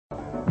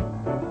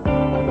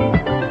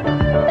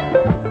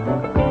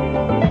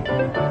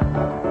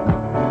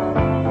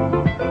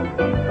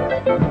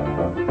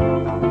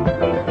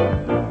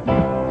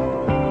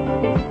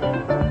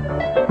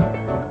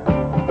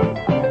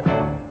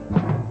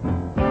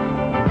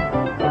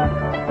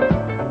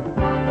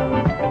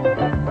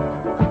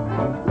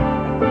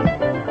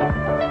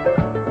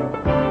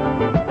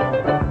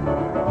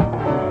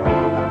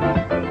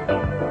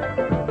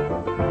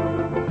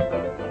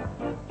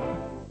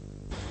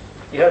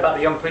heard about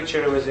the young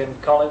preacher who was in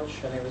college,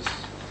 and he was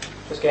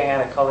just getting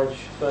out of college,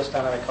 first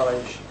time out of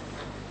college,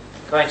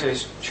 going to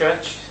his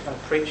church and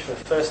preach for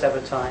the first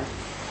ever time.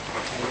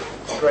 And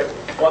a great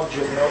bunch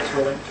of notes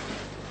with him.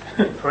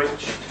 He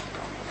preached.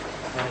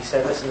 And he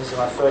said, listen, this is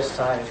my first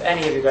time. If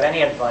any of you got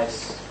any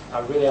advice, I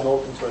really am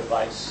open to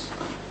advice.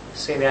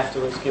 See me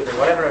afterwards, give me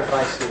whatever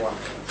advice you want.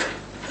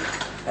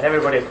 And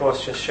everybody, of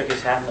course, just shook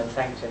his hand and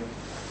thanked him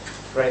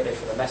greatly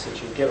for the message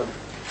he'd given.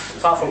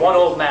 Apart from one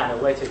old man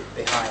who waited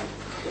behind.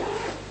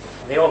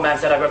 And the old man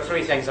said, I've got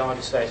 3 things I want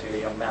to say to you,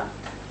 young man.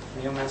 And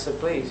the young man said,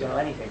 please,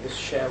 anything, just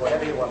share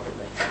whatever you want with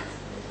me.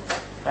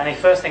 And the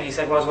first thing he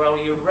said was, well,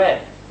 you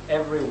read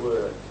every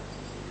word.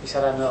 He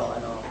said, I know.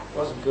 It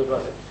wasn't good,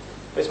 was it?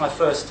 But it's my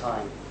first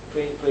time.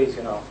 Please,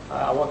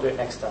 I won't do it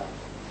next time.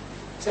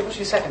 I said, what's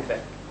your second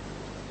thing?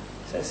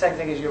 He said, the second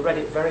thing is you read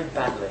it very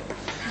badly.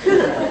 He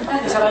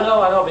said, I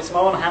know, but it's my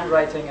own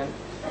handwriting, and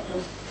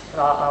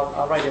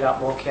I'll write it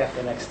out more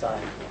carefully next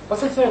time.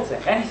 What's the third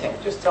thing? Anything,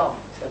 just tell me.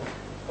 He said,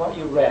 what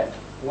you read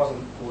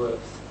wasn't worth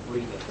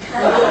reading.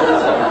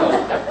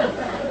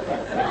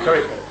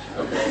 Encouragement.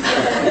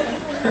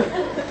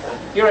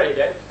 You ready,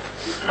 Dave?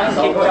 I can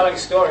keep telling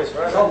stories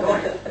forever.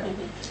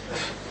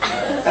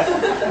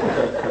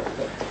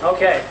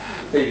 Okay.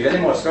 Hey, you got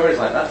any more stories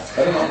like that?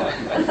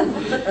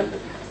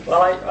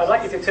 Well, I'd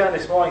like you to turn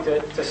this morning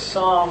to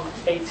Psalm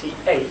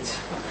 88.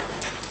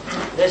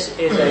 This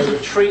is a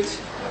retreat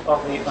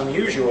of the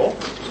unusual.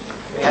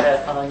 We had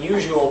an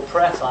unusual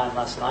prayer time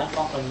last night,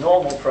 not a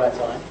normal prayer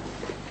time.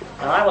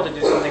 And I want to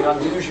do something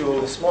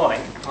unusual this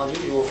morning,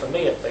 unusual for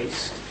me at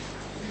least.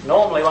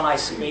 Normally when I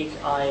speak,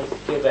 I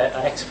give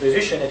an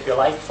exposition, if you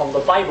like, from the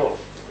Bible.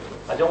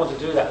 I don't want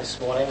to do that this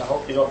morning. I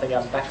hope you don't think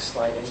I'm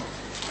backsliding.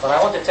 But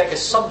I want to take a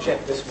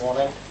subject this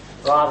morning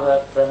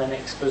rather than an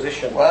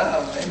exposition.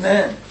 Wow,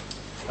 amen.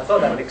 I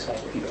thought that would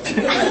excite you.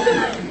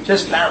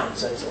 Just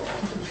bounce, that's all.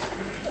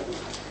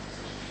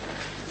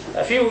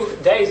 A few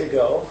days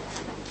ago,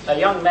 a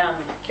young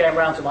man came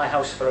round to my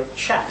house for a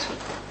chat.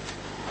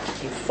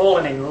 He'd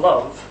fallen in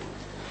love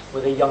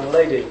with a young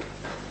lady.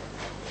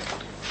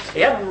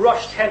 He hadn't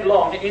rushed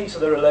headlong into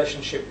the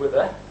relationship with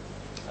her.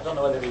 I don't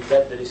know whether he'd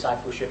read the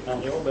discipleship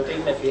manual, but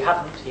even if he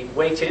hadn't, he'd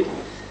waited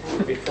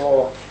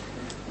before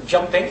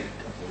jumping.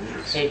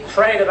 He'd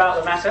prayed about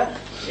the matter.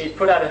 He'd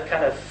put out a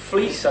kind of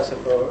fleece, I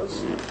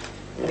suppose.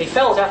 And he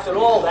felt after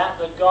all that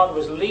God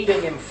was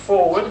leading him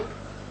forward.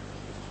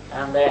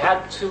 And they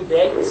had 2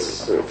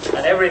 dates,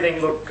 and everything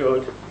looked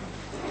good.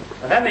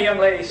 And then the young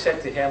lady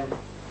said to him,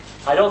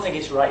 I don't think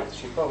it's right.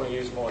 She probably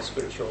used more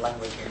spiritual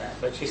language than that.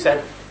 But she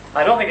said,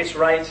 I don't think it's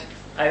right.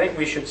 I think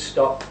we should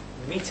stop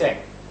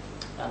meeting.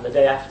 And the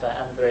day after,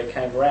 Andre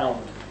came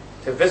round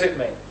to visit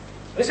me.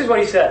 This is what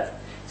he said.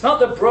 It's not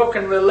the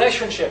broken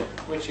relationship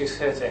which is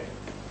hurting.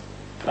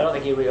 I don't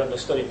think he really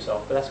understood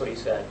himself, but that's what he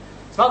said.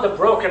 It's not the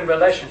broken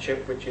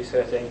relationship which is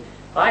hurting.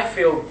 I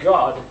feel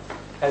God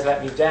has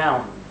let me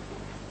down.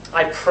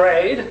 I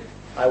prayed,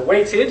 I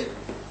waited,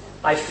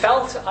 I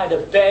felt I'd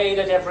obeyed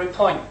at every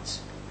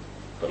point.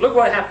 But look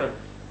what happened.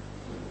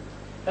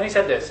 Then he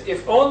said this,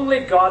 if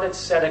only God had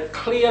said a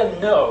clear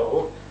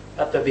no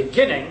at the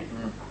beginning,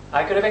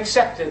 I could have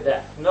accepted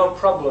that, no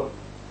problem.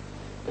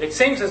 But it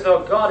seems as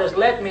though God has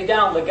led me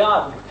down the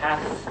garden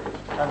path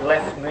and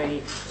left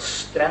me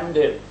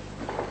stranded.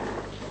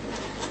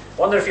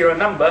 Wonder if you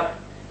remember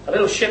a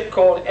little ship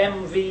called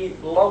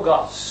MV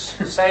Logos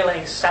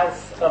sailing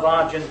south of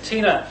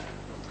Argentina.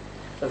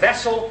 The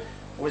vessel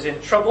was in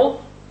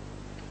trouble.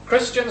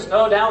 Christians,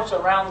 no doubt,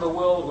 around the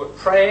world were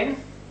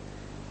praying,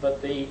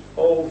 but the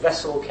old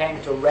vessel came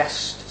to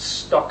rest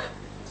stuck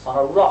on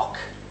a rock.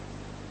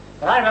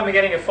 And I remember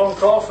getting a phone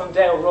call from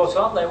Dale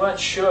Roton. They weren't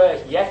sure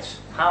yet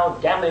how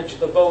damaged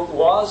the boat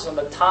was, and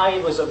the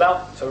tide was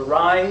about to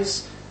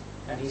rise.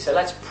 And he said,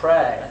 let's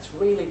pray. Let's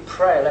really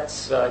pray.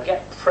 Let's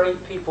get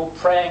people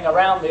praying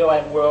around the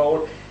OM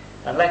world,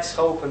 and let's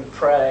hope and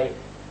pray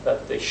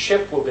that the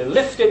ship will be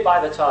lifted by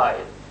the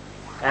tide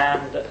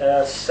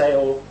and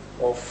sail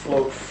or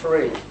float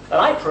free. And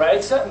I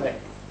prayed, certainly.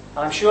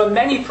 I'm sure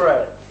many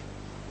prayed.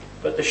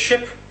 But the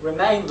ship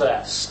remained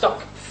there,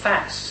 stuck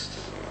fast,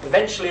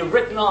 eventually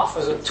written off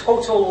as a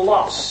total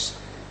loss.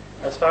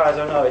 As far as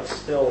I know, it's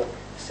still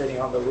sitting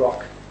on the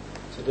rock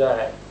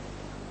today.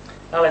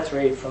 Now let's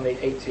read from the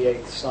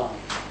 88th Psalm.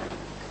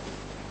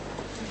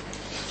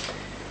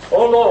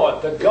 O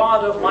Lord, the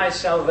God of my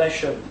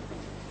salvation,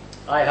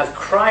 I have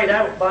cried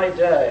out by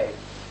day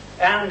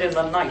and in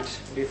the night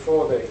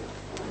before thee.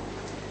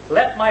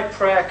 Let my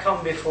prayer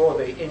come before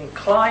thee.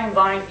 Incline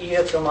thine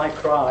ear to my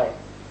cry.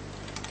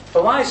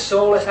 For my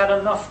soul has had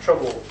enough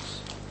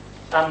troubles,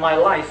 and my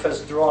life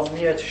has drawn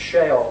near to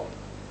Sheol.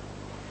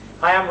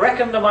 I am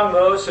reckoned among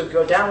those who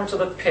go down to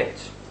the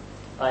pit.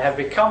 I have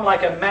become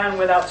like a man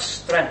without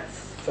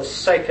strength,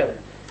 forsaken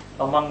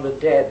among the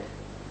dead,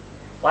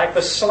 like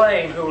the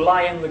slain who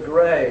lie in the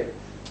grave,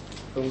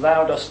 whom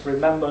thou dost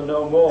remember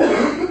no more,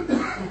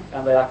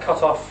 and they are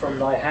cut off from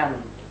thy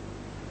hand.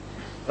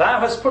 Thou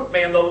hast put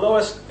me in the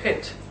lowest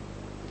pit,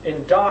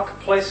 in dark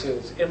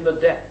places, in the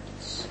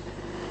depths.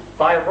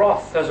 Thy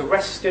wrath has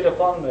rested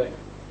upon me,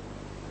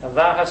 and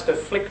thou hast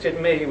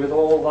afflicted me with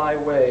all thy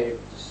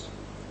waves.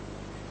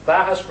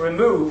 Thou hast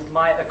removed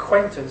my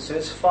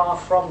acquaintances far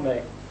from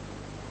me.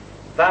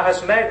 Thou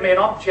hast made me an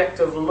object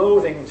of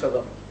loathing to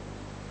them.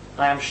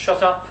 I am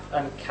shut up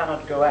and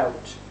cannot go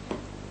out.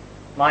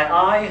 My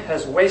eye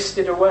has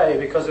wasted away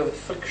because of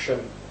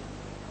affliction.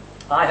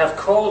 I have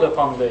called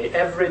upon thee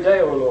every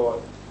day, O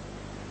Lord.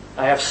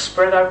 I have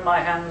spread out my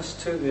hands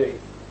to thee.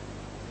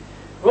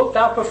 Wilt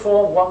thou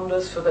perform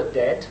wonders for the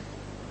dead?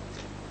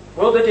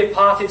 Will the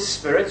departed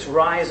spirits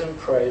rise and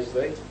praise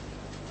thee?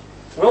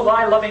 Will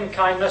thy loving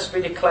kindness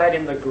be declared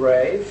in the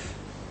grave,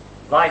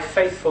 thy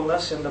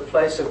faithfulness in the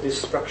place of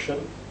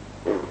destruction?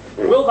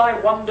 Will thy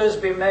wonders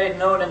be made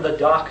known in the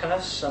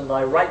darkness, and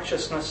thy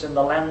righteousness in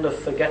the land of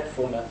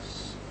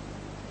forgetfulness?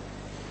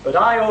 But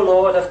I, O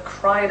Lord, have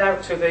cried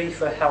out to thee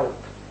for help,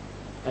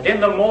 and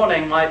in the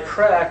morning my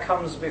prayer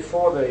comes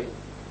before thee.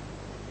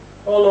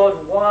 O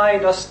Lord, why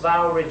dost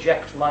thou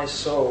reject my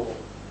soul?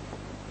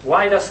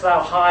 Why dost thou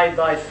hide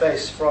thy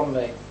face from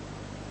me?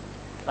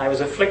 I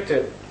was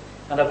afflicted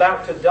and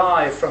about to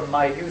die from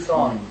my youth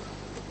on.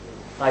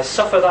 I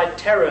suffer thy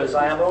terrors,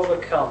 I am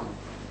overcome.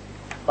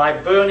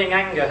 Thy burning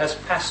anger has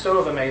passed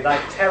over me, thy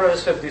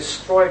terrors have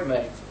destroyed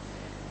me.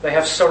 They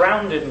have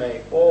surrounded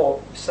me,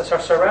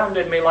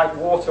 like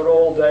water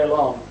all day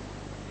long.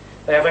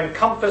 They have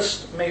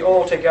encompassed me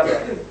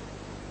altogether.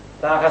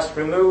 Thou hast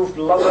removed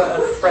lover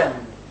and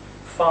friend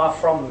far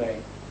from me.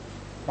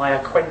 My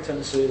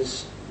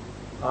acquaintances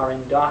are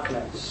in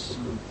darkness.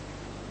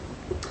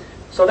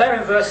 So there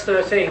in verse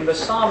 13, the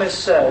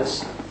psalmist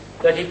says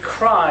that he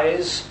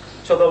cries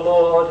to the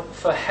Lord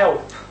for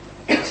help.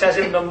 He says,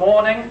 in the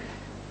morning,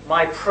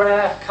 my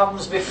prayer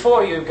comes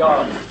before you,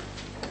 God.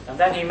 And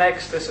then he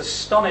makes this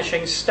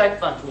astonishing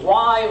statement.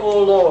 Why,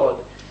 O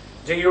Lord,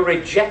 do you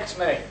reject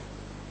me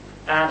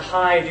and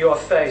hide your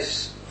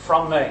face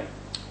from me?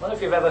 What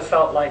if you've ever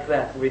felt like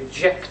that?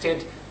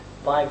 Rejected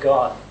by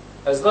God.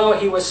 As though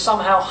he was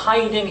somehow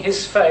hiding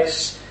his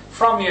face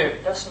from you,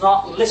 just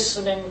not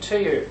listening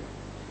to you.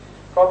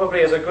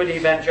 Probably as a good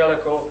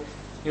evangelical,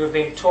 you've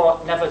been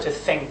taught never to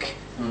think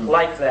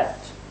like that.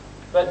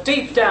 But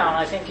deep down,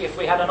 I think if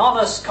we had an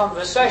honest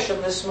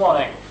conversation this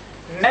morning,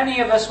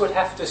 many of us would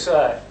have to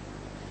say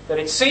that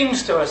it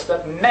seems to us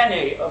that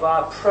many of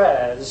our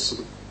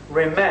prayers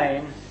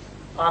remain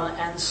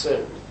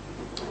unanswered.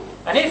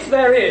 And if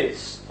there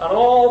is an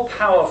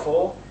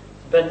all-powerful,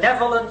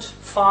 benevolent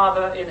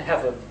Father in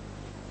heaven,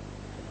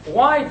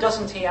 why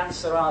doesn't he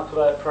answer our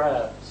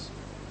prayers?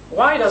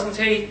 Why doesn't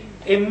he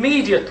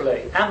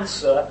immediately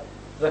answer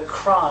the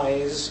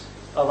cries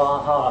of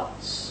our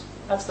hearts?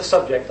 That's the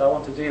subject I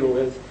want to deal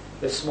with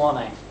this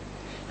morning.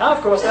 Now,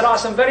 of course, there are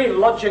some very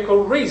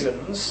logical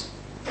reasons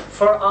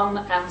for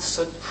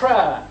unanswered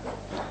prayer.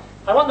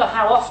 I wonder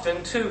how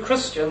often two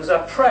Christians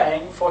are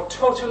praying for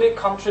totally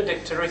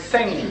contradictory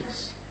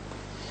things.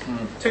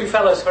 Two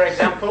fellows, for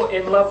example,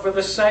 in love with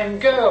the same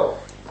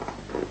girl,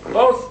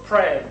 both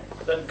praying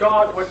that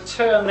God would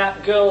turn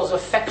that girl's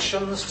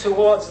affections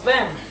towards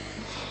them.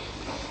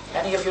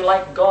 Any of you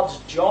like God's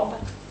job?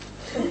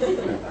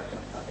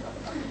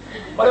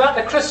 What about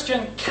the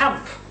Christian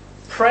camp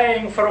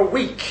praying for a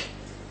week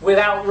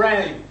without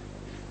rain?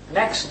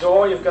 Next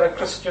door you've got a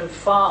Christian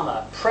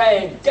farmer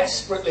praying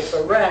desperately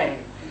for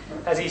rain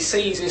as he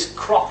sees his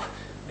crop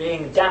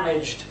being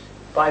damaged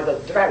by the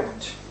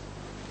drought.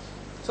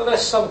 So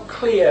there's some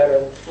clear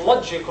and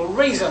logical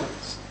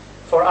reasons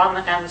for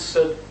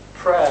unanswered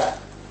prayer.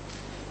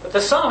 But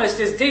the psalmist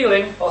is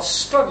dealing or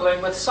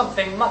struggling with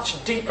something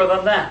much deeper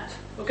than that.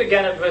 Look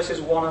again at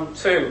verses 1 and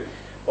 2.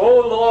 O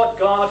Lord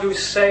God who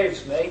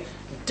saves me,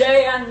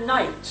 day and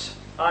night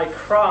I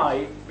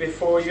cry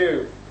before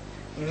you.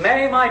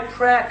 May my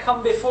prayer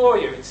come before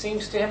you. It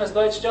seems to him as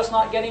though it's just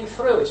not getting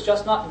through. It's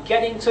just not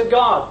getting to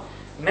God.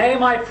 May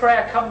my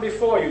prayer come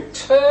before you.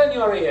 Turn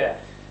your ear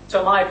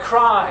to my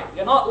cry.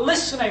 You're not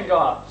listening,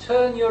 God.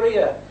 Turn your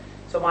ear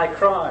to my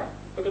cry.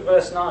 Look at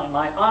verse 9.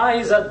 My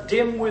eyes are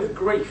dim with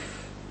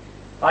grief.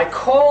 I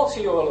call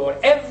to you, O Lord,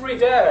 every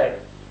day.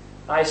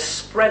 I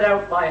spread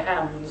out my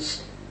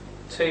hands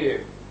to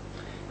you.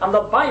 And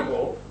the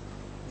Bible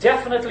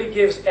definitely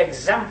gives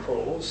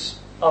examples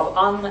of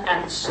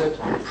unanswered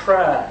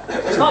prayer.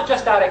 It's not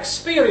just our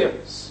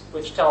experience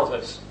which tells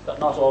us that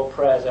not all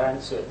prayers are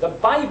answered. The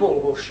Bible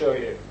will show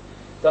you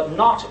that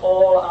not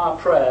all our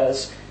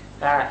prayers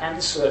are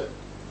answered.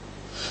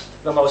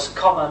 The most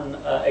common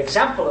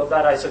example of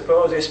that, I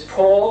suppose, is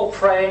Paul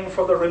praying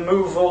for the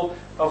removal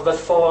of the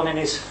thorn in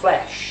his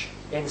flesh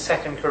in 2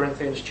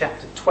 Corinthians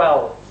chapter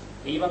 12.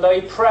 Even though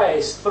he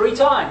prays 3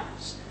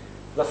 times,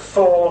 the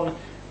thorn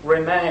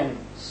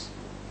remains.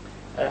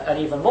 An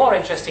even more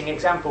interesting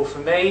example for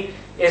me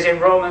is in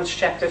Romans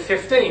chapter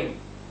 15,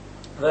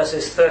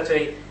 verses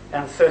 30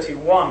 and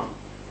 31.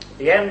 At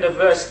the end of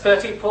verse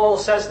 30, Paul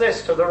says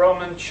this to the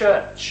Roman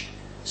church: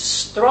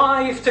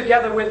 strive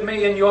together with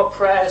me in your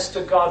prayers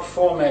to God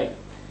for me,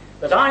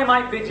 that I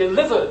might be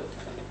delivered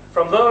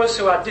from those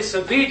who are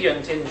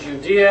disobedient in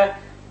Judea,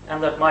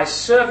 and that my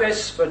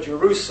service for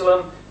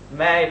Jerusalem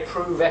may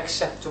prove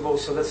acceptable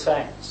to the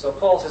saints. So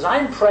Paul says,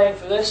 I'm praying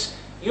for this.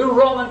 You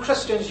Roman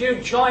Christians, you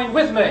join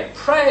with me.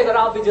 Pray that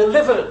I'll be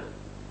delivered.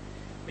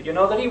 But you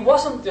know that he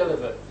wasn't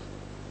delivered.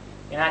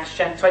 In Acts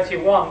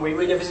 21, we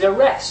read of his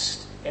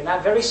arrest in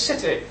that very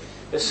city,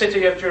 the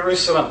city of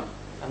Jerusalem,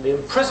 and the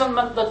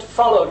imprisonment that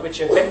followed, which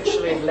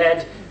eventually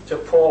led to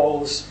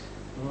Paul's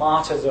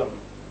martyrdom.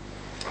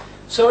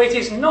 So it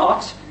is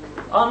not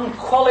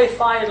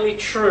unqualifiedly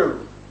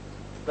true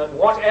that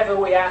whatever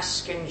we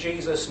ask in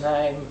Jesus'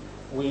 name,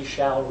 we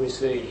shall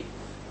receive.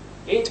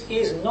 It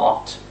is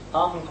not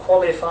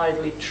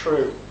unqualifiedly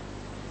true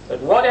that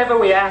whatever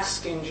we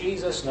ask in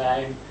Jesus'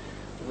 name,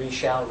 we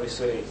shall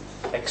receive.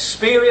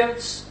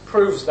 Experience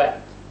proves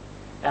that,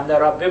 and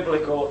there are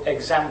biblical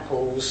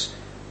examples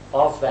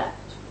of that.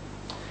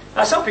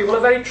 Now, some people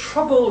are very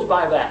troubled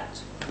by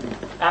that,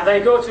 and they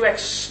go to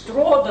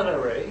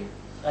extraordinary,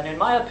 and in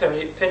my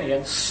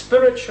opinion,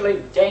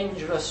 spiritually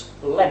dangerous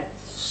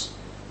lengths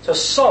to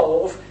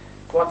solve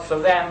what for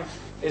them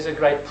is a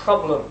great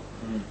problem.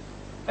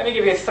 Let me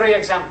give you 3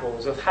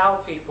 examples of how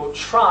people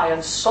try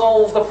and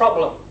solve the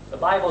problem. The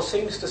Bible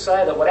seems to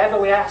say that whatever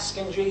we ask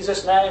in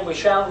Jesus' name we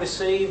shall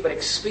receive, but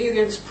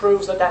experience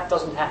proves that that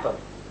doesn't happen.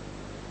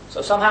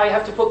 So somehow you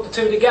have to put the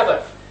two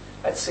together.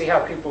 Let's see how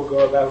people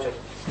go about it.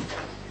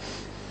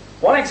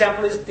 One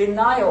example is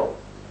denial.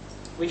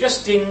 We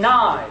just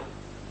deny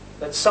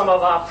that some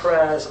of our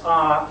prayers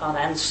are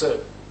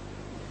unanswered.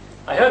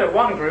 I heard of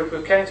one group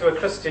who came to a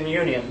Christian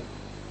union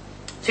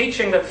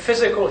teaching that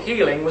physical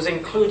healing was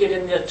included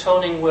in the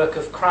atoning work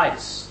of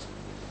Christ.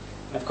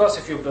 And of course,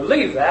 if you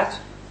believe that,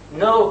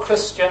 no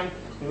Christian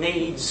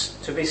needs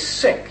to be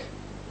sick.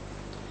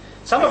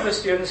 Some of the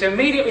students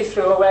immediately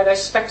threw away their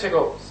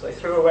spectacles. They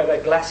threw away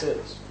their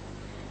glasses.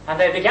 And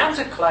they began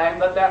to claim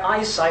that their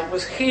eyesight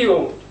was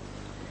healed.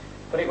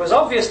 But it was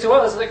obvious to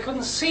others that they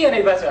couldn't see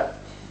any better.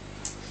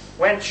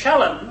 When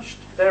challenged,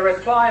 their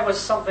reply was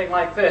something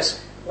like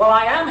this: well,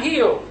 I am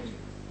healed,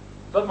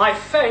 but my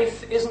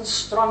faith isn't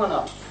strong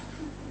enough.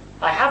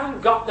 I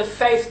haven't got the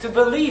faith to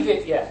believe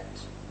it yet.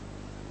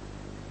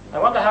 I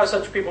wonder how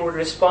such people would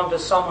respond to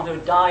someone who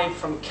died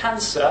from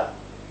cancer,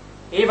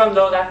 even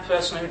though that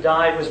person who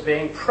died was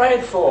being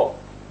prayed for.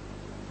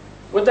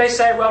 Would they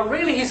say, well,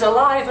 really he's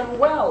alive and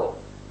well.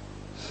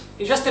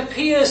 He just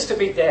appears to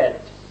be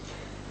dead.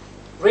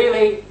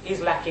 Really,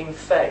 he's lacking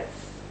faith.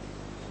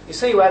 You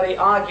see where the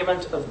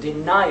argument of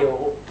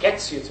denial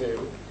gets you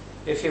to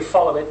if you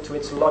follow it to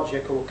its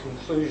logical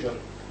conclusion.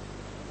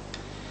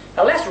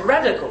 A less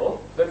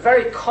radical, but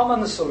very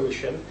common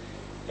solution,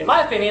 in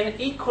my opinion,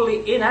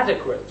 equally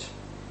inadequate,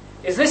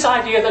 is this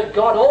idea that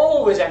God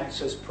always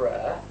answers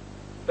prayer,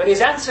 but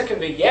his answer can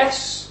be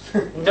yes,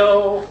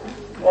 no,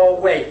 or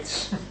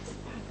wait.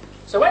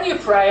 So when you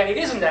pray and it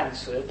isn't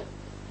answered,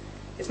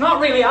 it's not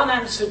really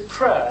unanswered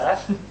prayer,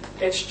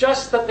 it's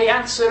just that the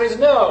answer is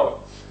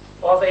no,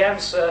 or the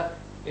answer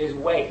is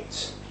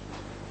wait.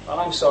 Well,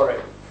 I'm sorry,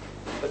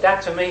 but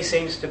that to me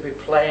seems to be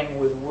playing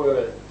with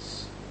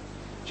words.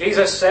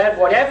 Jesus said,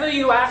 whatever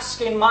you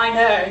ask in my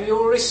name, you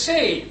will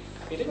receive.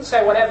 He didn't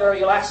say whatever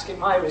you'll ask in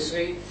my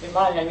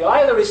name, you'll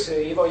either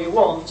receive or you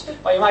won't,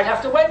 or you might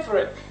have to wait for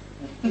it.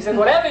 He said,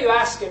 whatever you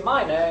ask in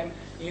my name,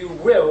 you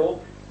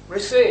will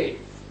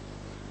receive.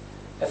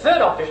 A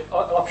third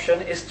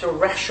option is to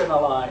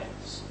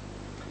rationalize.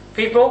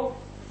 People,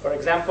 for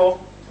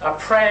example, are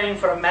praying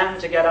for a man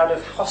to get out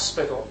of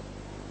hospital,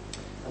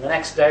 and the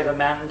next day the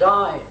man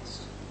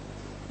dies.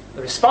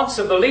 The response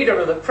of the leader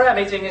of the prayer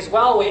meeting is,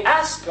 well, we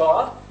asked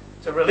God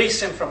to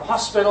release him from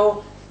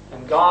hospital,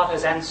 and God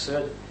has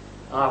answered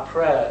our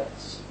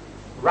prayers.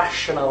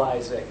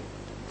 Rationalizing.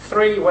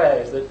 3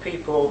 ways that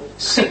people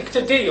seek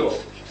to deal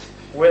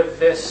with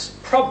this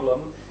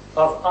problem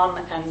of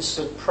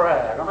unanswered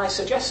prayer. And I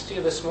suggest to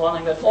you this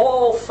morning that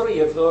all 3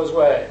 of those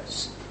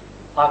ways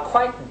are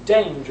quite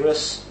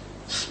dangerous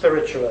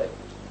spiritually.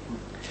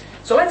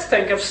 So let's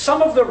think of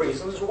some of the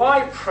reasons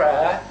why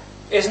prayer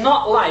is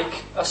not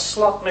like a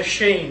slot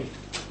machine.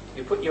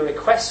 You put your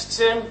requests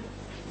in,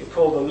 you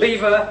pull the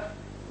lever,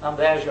 and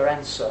there's your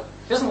answer.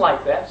 It isn't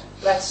like that.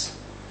 Let's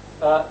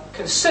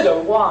consider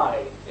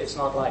why it's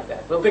not like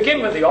that. We'll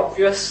begin with the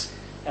obvious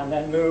and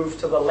then move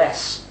to the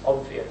less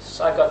obvious.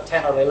 I've got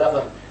 10 or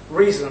 11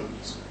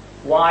 reasons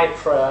why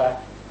prayer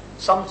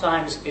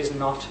sometimes is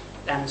not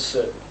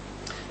answered.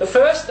 The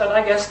first, and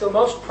I guess the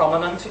most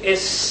prominent,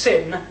 is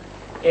sin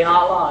in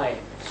our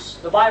lives.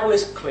 The Bible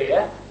is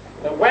clear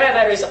that where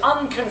there is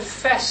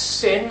unconfessed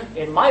sin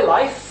in my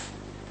life,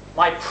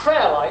 my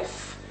prayer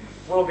life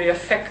will be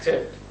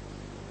affected.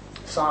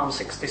 Psalm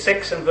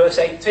 66 and verse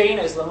 18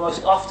 is the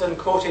most often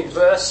quoted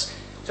verse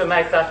to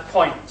make that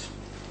point.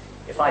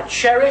 If I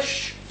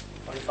cherish,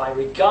 or if I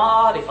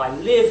regard, if I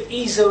live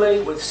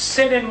easily with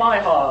sin in my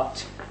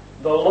heart,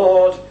 the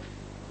Lord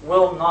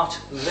will not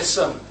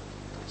listen.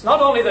 It's not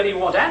only that he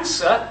won't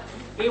answer,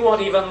 he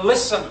won't even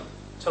listen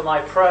to my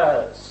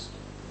prayers.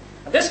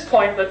 At this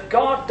point, that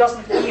God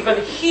doesn't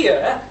even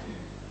hear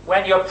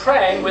when you're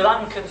praying with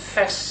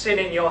unconfessed sin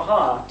in your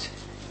heart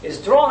is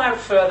drawn out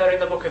further in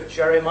the book of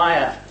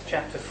Jeremiah,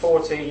 chapter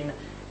 14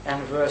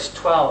 and verse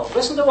 12.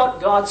 Listen to what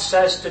God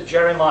says to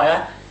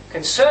Jeremiah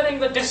concerning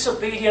the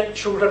disobedient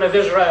children of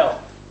Israel.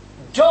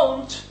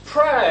 Don't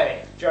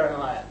pray,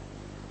 Jeremiah,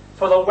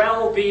 for the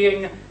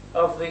well-being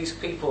of these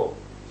people.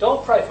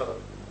 Don't pray for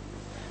them.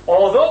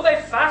 Although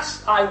they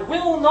fast, I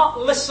will not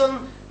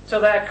listen to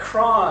their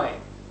cry.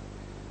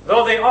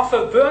 Though they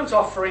offer burnt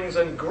offerings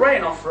and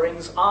grain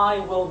offerings, I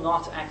will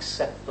not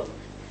accept them.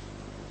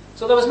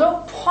 So there was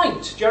no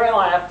point,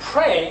 Jeremiah,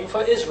 praying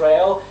for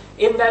Israel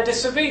in their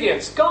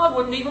disobedience. God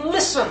wouldn't even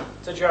listen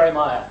to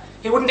Jeremiah.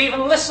 He wouldn't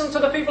even listen to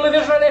the people of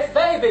Israel if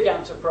they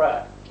began to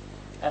pray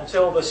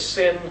until the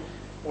sin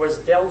was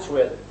dealt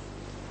with.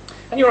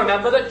 And you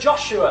remember that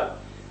Joshua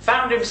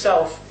found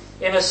himself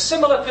in a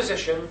similar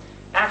position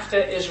after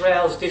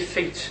Israel's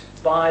defeat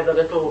by the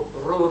little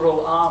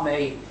rural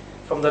army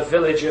from the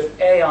village of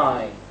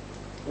Ai.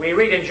 We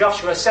read in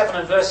Joshua 7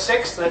 and verse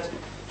 6 that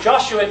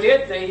Joshua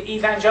did the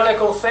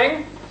evangelical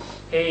thing.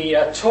 He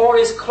tore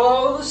his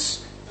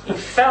clothes, he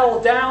fell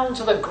down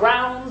to the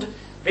ground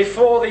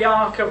before the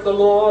ark of the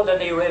Lord,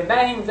 and he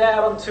remained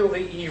there until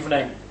the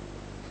evening.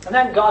 And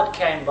then God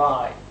came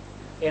by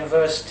in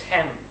verse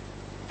 10.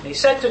 And he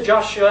said to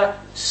Joshua,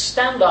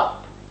 "Stand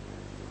up.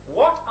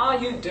 What are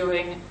you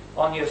doing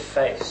on your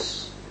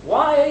face?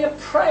 Why are you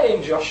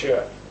praying,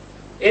 Joshua?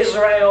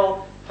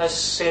 Israel has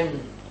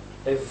sinned.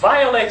 They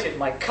violated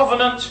my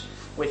covenant,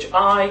 which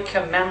I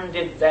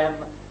commanded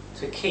them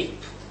to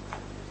keep."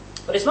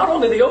 But it's not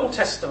only the Old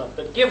Testament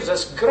that gives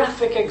us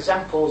graphic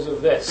examples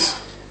of this.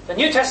 The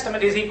New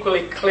Testament is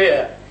equally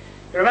clear.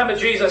 You remember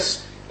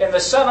Jesus in the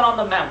Sermon on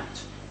the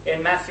Mount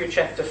in Matthew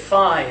chapter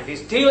 5.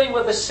 He's dealing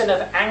with the sin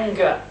of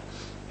anger.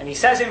 And he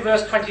says in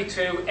verse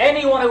 22,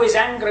 "Anyone who is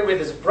angry with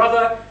his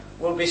brother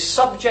will be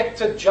subject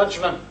to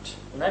judgment."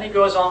 And then he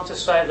goes on to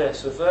say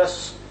this, a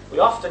verse we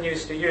often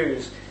used to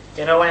use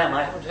in OM.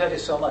 I haven't heard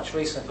it so much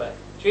recently.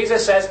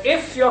 Jesus says,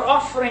 "If you're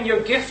offering your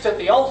gift at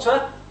the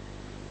altar,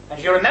 and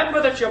you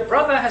remember that your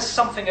brother has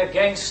something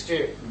against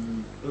you,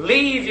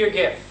 leave your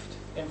gift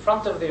in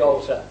front of the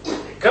altar.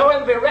 Go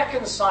and be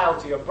reconciled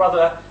to your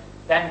brother,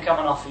 then come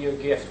and offer your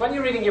gift." When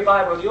you're reading your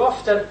Bible, you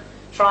often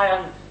try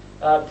and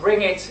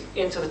bring it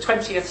into the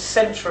 20th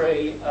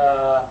century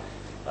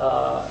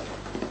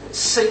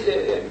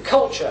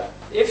culture.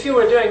 If you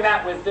were doing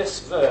that with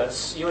this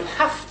verse, you would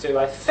have to,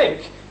 I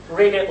think,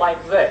 read it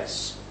like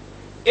this.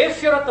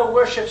 If you're at the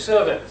worship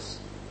service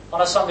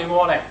on a Sunday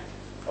morning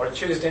or a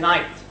Tuesday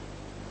night,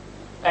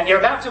 and you're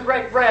about to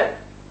break bread,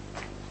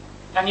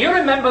 and you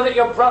remember that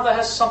your brother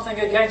has something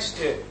against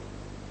you.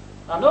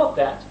 Now note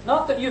that.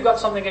 Not that you've got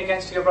something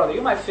against your brother.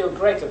 You might feel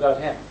great about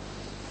him.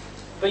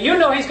 But you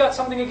know he's got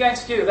something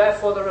against you,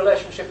 therefore the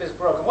relationship is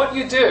broken. What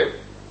you do?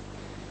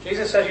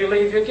 Jesus says you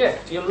leave your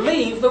gift. You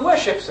leave the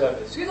worship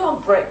service. You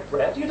don't break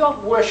bread. You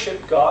don't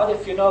worship God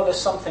if you know there's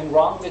something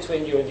wrong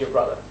between you and your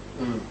brother.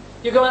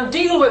 You go and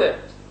deal with it.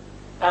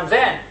 And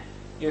then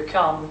you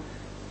come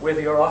with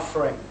your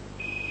offering.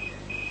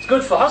 It's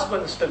good for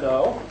husbands to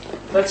know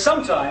that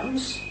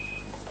sometimes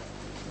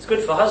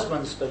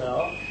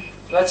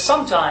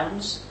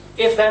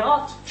if they're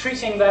not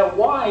treating their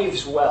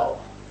wives well,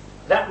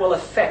 that will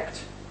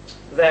affect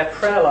their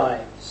prayer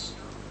lives.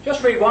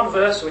 Just read one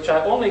verse which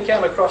I only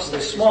came across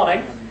this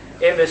morning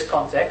in this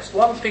context.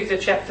 1 Peter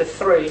chapter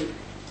 3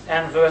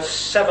 and verse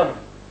 7.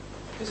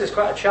 This is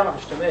quite a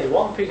challenge to me.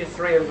 1 Peter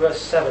 3 and verse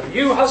 7.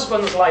 "You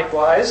husbands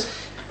likewise,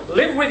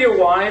 live with your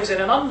wives in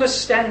an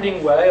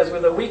understanding way as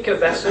with a weaker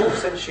vessel,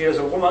 since she is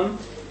a woman,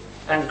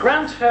 and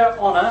grant her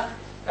honour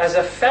as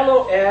a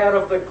fellow heir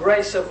of the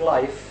grace of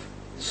life,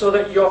 so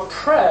that your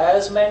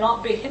prayers may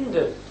not be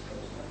hindered."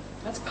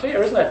 That's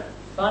clear, isn't it?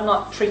 If I'm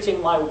not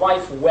treating my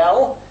wife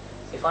well,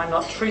 if I'm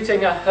not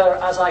treating her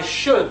as I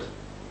should,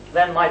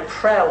 then my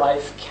prayer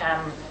life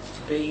can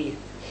be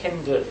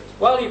hindered.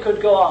 Well, you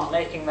could go on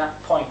making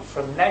that point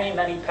from many,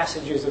 many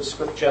passages of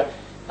Scripture,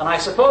 and I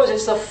suppose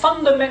it's the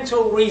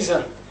fundamental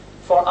reason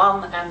for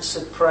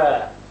unanswered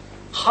prayer.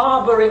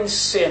 Harbouring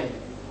sin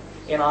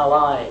in our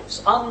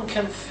lives,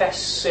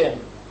 unconfessed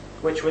sin,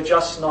 which we're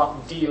just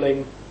not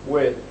dealing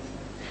with.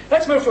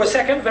 Let's move to a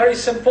second, very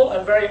simple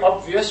and very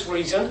obvious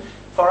reason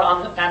for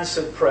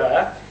unanswered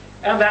prayer,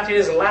 and that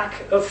is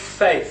lack of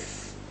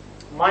faith.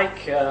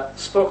 Mike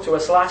spoke to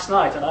us last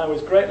night, and I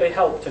was greatly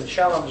helped and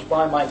challenged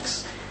by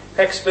Mike's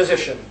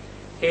exposition.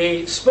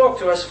 He spoke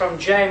to us from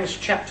James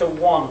chapter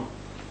 1.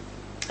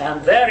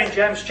 And there in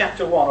James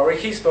chapter 1, or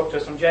he spoke to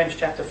us from James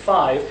chapter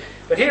 5,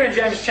 but here in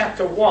James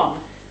chapter 1,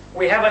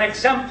 we have an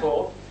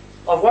example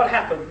of what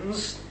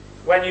happens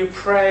when you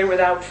pray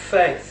without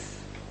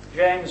faith.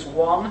 James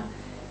 1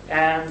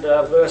 and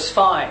verse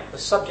 5. The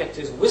subject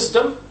is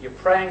wisdom. You're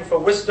praying for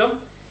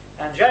wisdom.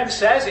 And James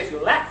says, if you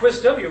lack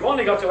wisdom, you've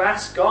only got to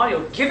ask God.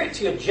 He'll give it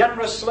to you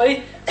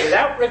generously,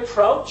 without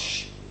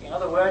reproach. In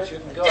other words, you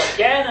can go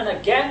again and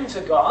again to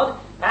God,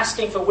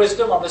 asking for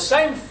wisdom on the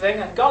same thing,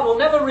 and God will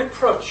never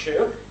reproach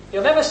you.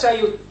 He'll never say,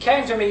 "You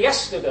came to me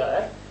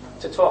yesterday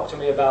to talk to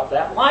me about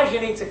that. Why do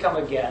you need to come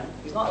again?"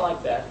 He's not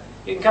like that.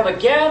 You can come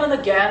again and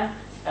again,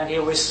 and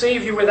He'll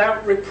receive you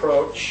without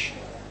reproach.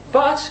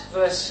 But,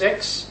 verse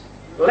 6,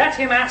 Let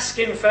him ask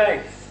in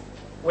faith,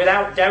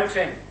 without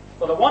doubting.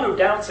 For the one who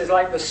doubts is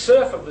like the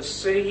surf of the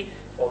sea,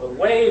 or the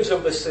waves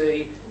of the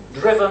sea,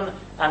 driven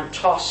and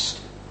tossed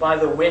by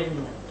the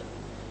wind.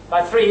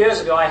 About 3 years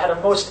ago, I had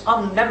a most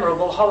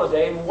unmemorable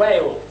holiday in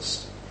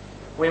Wales.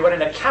 We were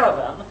in a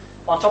caravan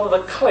on top of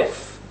a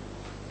cliff,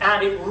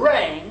 and it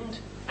rained,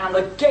 and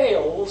the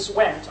gales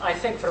went, I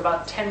think, for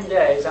about 10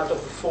 days out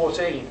of the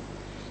 14.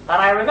 And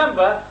I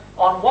remember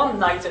on one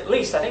night at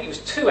least, I think it was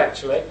 2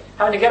 actually,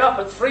 having to get up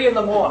at 3 in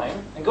the morning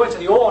and go into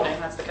the awning,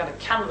 that's the kind of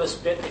canvas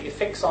bit that you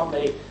fix on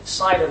the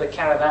side of the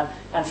caravan,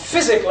 and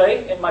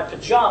physically, in my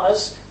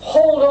pyjamas,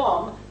 hold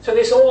on to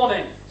this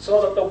awning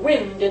so that the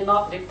wind did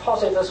not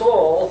deposit us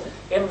all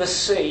in the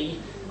sea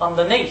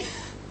underneath.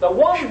 The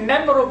one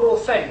memorable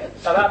thing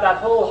about that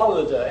whole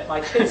holiday,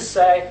 my kids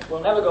say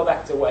we'll never go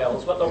back to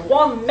Wales, but the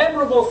one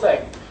memorable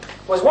thing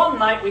was one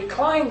night we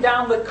climbed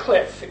down the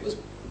cliff. It was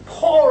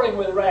pouring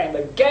with rain,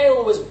 the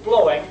gale was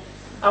blowing,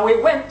 and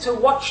we went to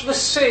watch the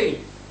sea.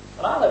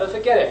 And I'll never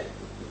forget it.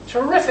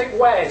 Terrific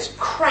waves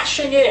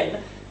crashing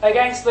in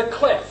against the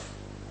cliff.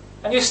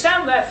 And you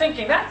stand there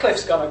thinking, that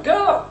cliff's going to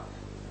go.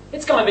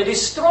 It's going to be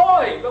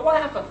destroyed. But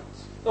what happens?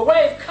 The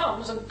wave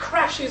comes and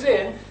crashes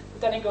in,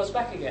 but then it goes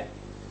back again.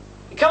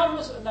 It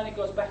comes and then it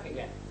goes back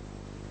again.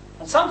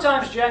 And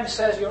sometimes James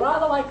says, you're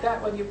rather like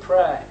that when you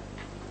pray.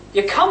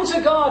 You come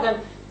to God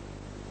and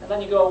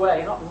then you go away.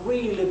 You're not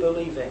really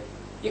believing.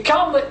 You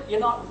come, but you're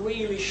not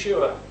really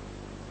sure.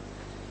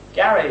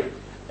 Gary,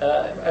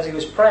 as he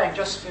was praying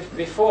just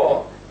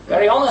before,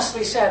 very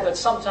honestly said that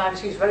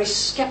sometimes he's very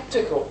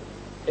skeptical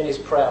in his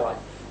prayer life.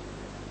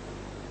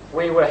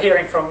 We were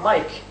hearing from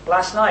Mike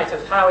last night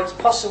of how it's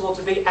possible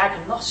to be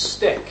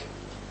agnostic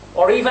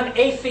or even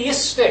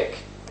atheistic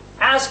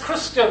as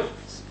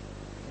Christians.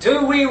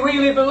 Do we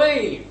really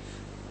believe?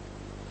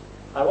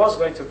 I was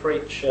going to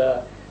preach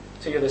to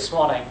you this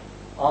morning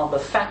on the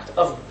fact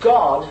of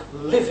God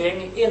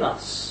living in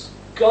us.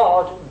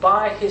 God,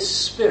 by His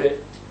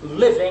Spirit,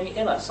 living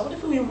in us. I wonder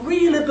if we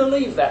really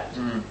believe that.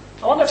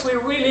 I wonder if we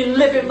really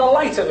live in the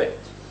light of it.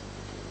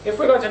 If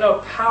we're going to know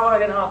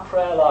power in our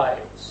prayer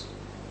lives,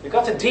 we've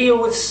got to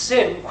deal with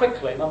sin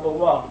quickly, number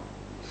one.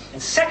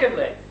 And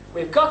secondly,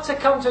 we've got to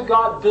come to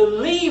God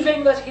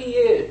believing that He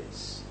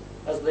is,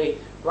 as the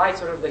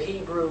writer of the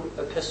Hebrew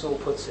epistle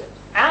puts it,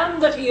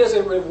 and that He is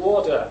a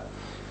rewarder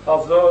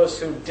of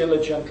those who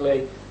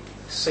diligently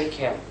seek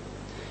Him.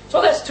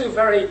 So there's 2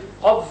 very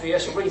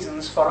obvious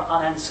reasons for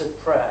unanswered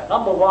prayer.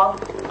 Number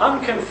 1,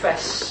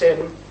 unconfessed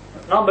sin.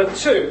 Number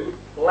 2,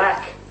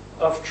 lack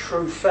of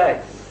true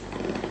faith.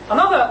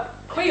 Another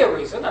clear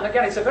reason, and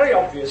again it's a very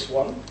obvious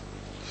one,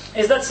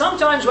 is that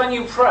sometimes when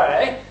you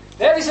pray,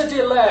 there is a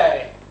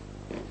delay.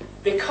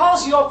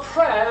 Because your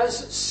prayers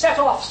set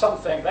off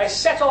something. They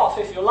set off,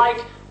 if you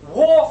like,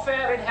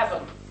 warfare in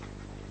heaven.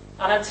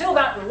 And until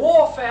that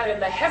warfare in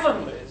the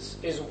heavenlies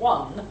is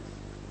won,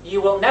 you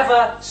will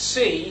never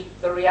see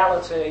the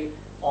reality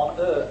on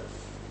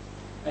earth.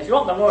 And if you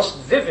want the most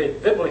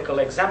vivid biblical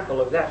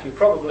example of that, you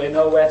probably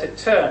know where to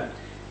turn.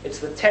 It's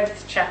the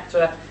 10th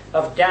chapter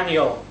of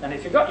Daniel. And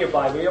if you've got your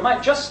Bible, you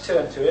might just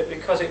turn to it,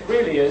 because it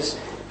really is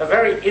a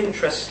very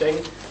interesting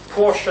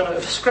portion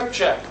of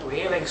Scripture. We're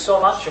hearing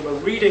so much and we're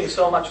reading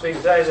so much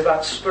these days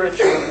about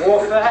spiritual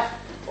warfare,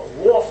 or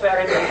warfare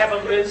in the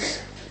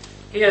heavenlies.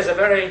 Here's a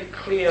very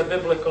clear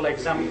biblical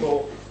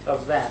example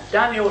of that.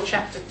 Daniel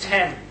chapter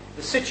 10.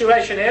 The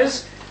situation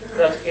is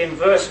that in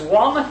verse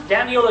 1,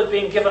 Daniel had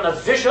been given a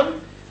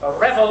vision, a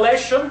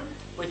revelation,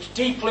 which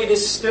deeply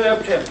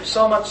disturbed him.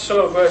 So much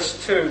so,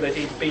 verse 2, that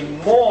he'd been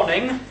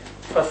mourning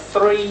for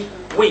 3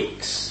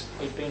 weeks.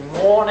 He'd been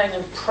mourning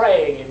and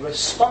praying in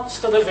response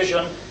to the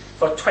vision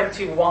for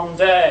 21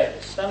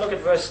 days. Then look at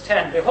verse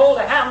 10. Behold,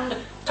 a hand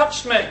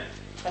touched me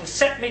and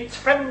set me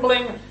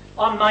trembling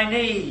on my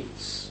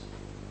knees.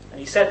 And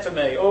he said to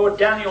me, O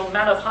Daniel,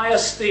 man of high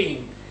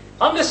esteem,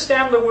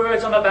 understand the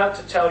words I'm about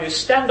to tell you.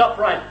 Stand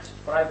upright,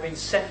 for I've been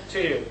sent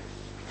to you.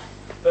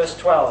 Verse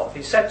 12.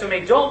 He said to me,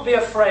 don't be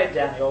afraid,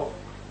 Daniel.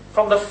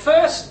 From the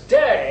first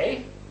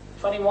day,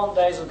 21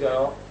 days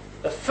ago,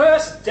 the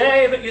first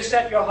day that you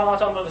set your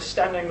heart on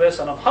understanding this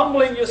and on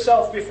humbling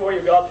yourself before you,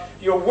 God,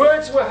 your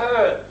words were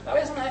heard. Now,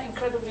 isn't that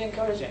incredibly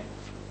encouraging?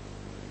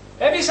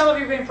 Maybe some of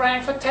you have been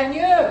praying for 10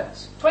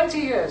 years, 20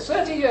 years,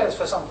 30 years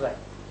for something.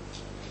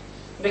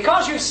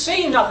 Because you've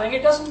seen nothing,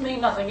 it doesn't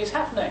mean nothing is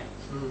happening.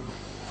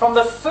 From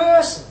the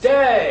first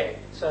day,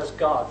 says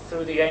God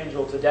through the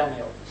angel to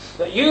Daniel,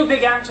 that you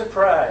began to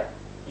pray,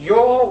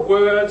 your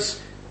words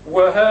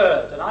were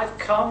heard. And I've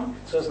come,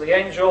 says the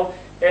angel,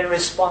 in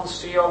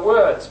response to your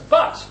words.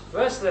 But,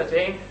 verse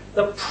 13,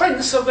 the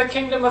prince of the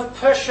kingdom of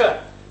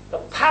Persia, the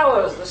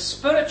powers, the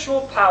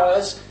spiritual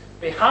powers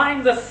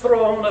behind the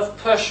throne of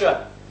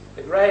Persia,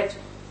 the great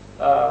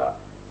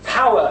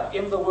power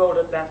in the world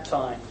at that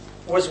time,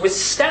 was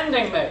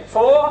withstanding me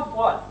for,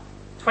 what?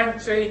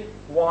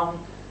 21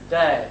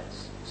 days.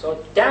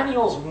 So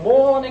Daniel's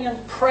mourning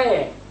and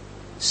praying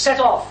set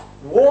off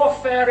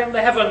warfare in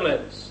the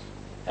heavenlies.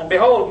 And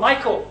behold,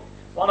 Michael,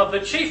 one of the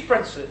chief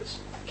princes,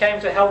 came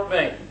to help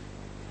me.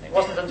 It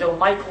wasn't until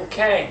Michael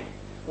came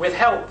with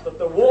help, that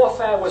the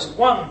warfare was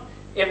won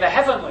in the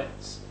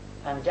heavenlies,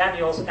 and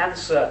Daniel's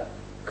answer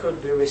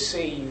could be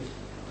received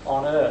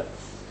on earth.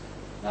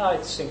 Now,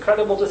 it's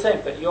incredible to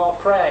think that your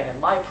praying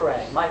and my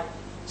praying might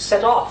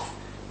set off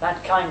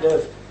that kind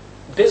of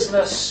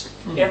business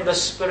in the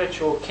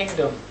spiritual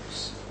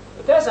kingdoms.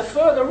 But there's a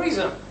further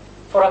reason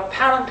for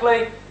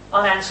apparently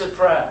unanswered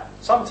prayer.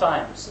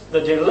 Sometimes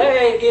the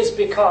delay is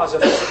because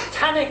of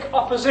satanic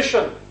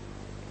opposition,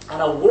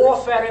 and a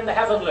warfare in the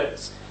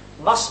heavenlies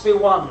must be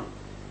won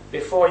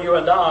before you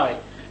and I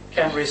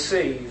can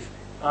receive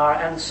our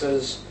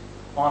answers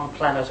on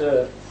planet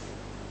Earth.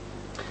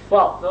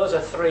 Well, those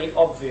are three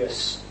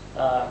obvious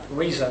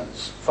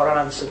reasons for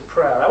unanswered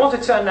prayer. I want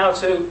to turn now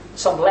to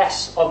some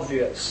less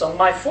obvious. And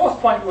my fourth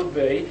point would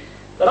be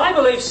that I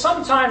believe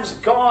sometimes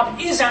God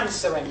is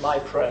answering my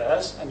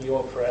prayers and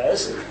your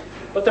prayers,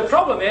 but the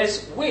problem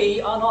is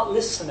we are not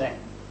listening,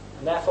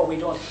 and therefore we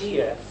don't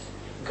hear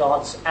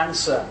God's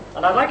answer.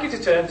 And I'd like you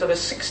to turn to the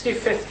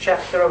 65th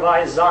chapter of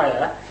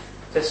Isaiah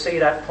to see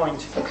that point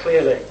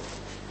clearly.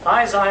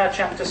 Isaiah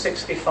chapter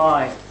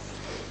 65.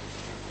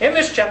 In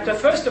this chapter,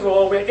 first of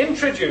all, we're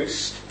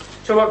introduced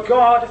to a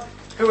God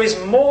who is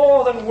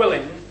more than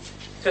willing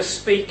to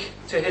speak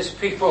to his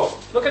people.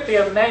 Look at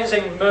the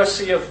amazing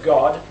mercy of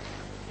God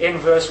in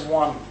verse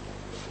 1.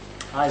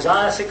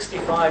 Isaiah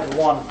 65,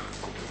 1.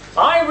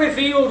 I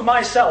revealed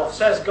myself,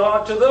 says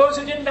God, to those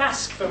who didn't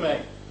ask for me.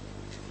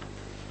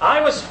 I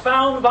was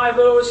found by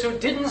those who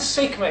didn't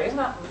seek me. Isn't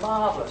that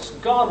marvelous?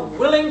 God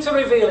willing to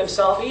reveal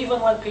himself even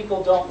when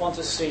people don't want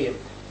to see him,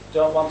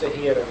 don't want to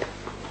hear him.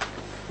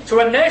 To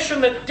a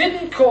nation that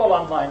didn't call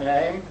on my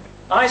name,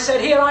 I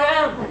said, here I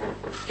am.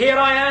 Here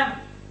I am.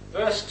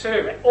 Verse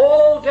 2.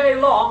 All day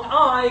long,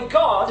 I,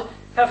 God,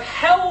 have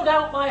held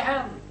out my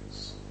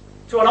hands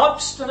to an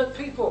obstinate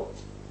people.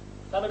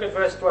 Now look at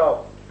verse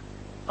 12.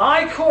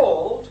 I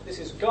called, this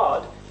is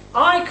God,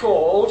 I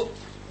called,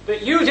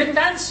 but you didn't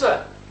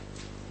answer.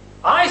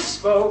 I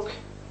spoke,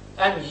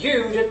 and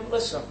you didn't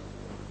listen.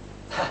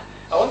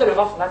 I wonder if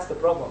often that's the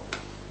problem.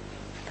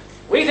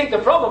 We think the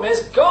problem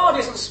is God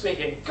isn't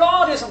speaking,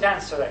 God isn't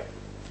answering.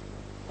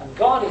 And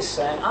God is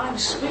saying, I'm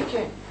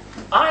speaking,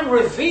 I'm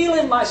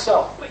revealing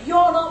myself, but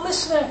you're not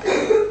listening.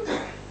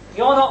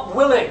 You're not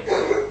willing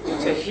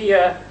to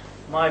hear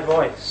my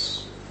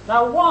voice.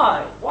 Now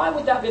why? Why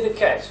would that be the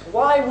case?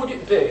 Why would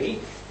it be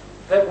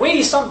that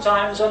we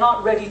sometimes are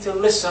not ready to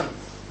listen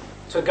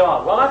to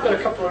God? Well, I've got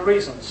a couple of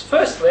reasons.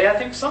 Firstly, I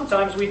think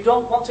sometimes we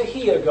don't want to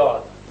hear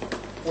God.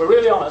 We're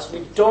really honest,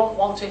 we don't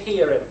want to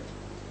hear him.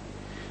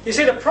 You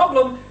see, the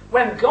problem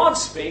when God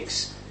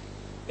speaks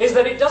is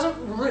that it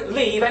doesn't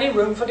leave any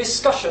room for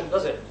discussion,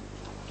 does it?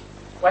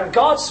 When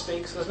God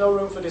speaks, there's no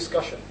room for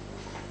discussion.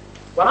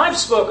 When I've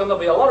spoken, there'll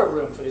be a lot of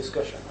room for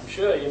discussion. I'm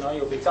sure,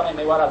 you'll be telling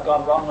me what I've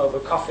gone wrong over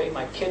coffee.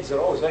 My kids are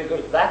always very good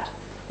at that.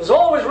 There's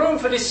always room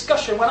for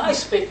discussion when I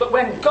speak, but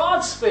when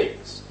God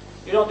speaks,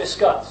 you don't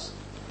discuss.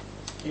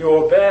 You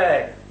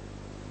obey.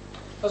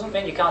 Doesn't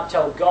mean you can't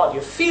tell God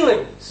your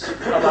feelings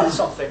about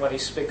something when he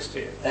speaks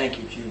to you. Thank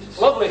you, Jesus.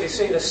 It's lovely to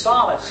see the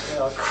psalmist,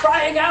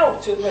 crying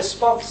out in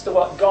response to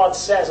what God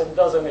says and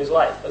does in his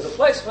life. There's a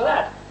place for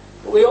that.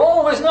 But we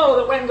always know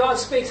that when God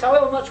speaks,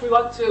 however much we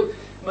want to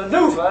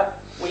maneuver,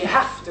 we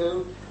have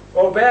to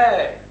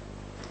obey.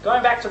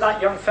 Going back to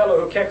that young fellow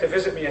who came to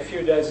visit me a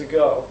few days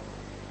ago,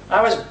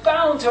 I was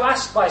bound to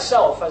ask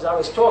myself as I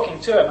was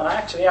talking to him, and I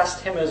actually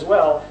asked him as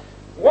well,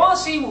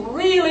 was he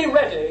really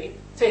ready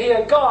to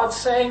hear God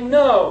saying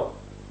no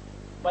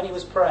when he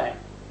was praying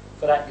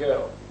for that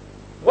girl?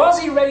 Was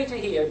he ready to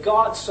hear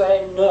God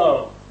saying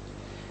no?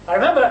 I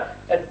remember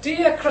a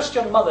dear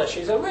Christian mother,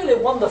 she's a really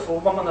wonderful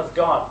woman of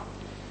God,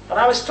 and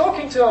I was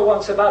talking to her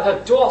once about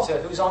her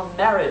daughter who's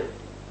unmarried,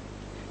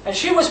 and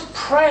she was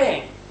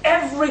praying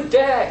every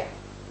day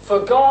for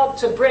God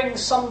to bring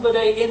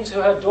somebody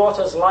into her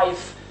daughter's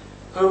life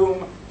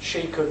whom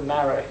she could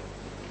marry.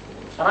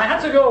 And I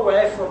had to go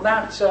away from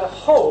that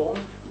home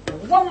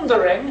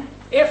wondering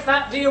if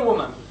that dear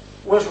woman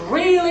was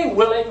really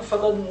willing for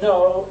the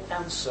no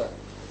answer.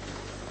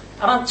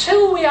 And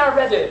until we are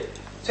ready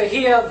to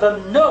hear the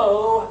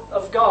no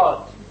of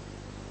God,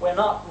 we're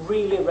not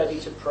really ready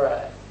to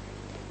pray.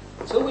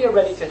 Until we are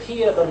ready to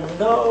hear the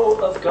no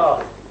of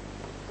God,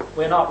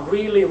 we're not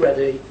really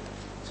ready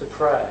to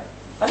pray.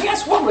 I think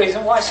that's one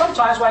reason why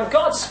sometimes when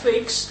God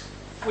speaks,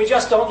 we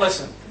just don't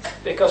listen,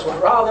 because we're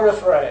rather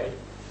afraid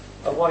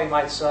of what he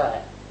might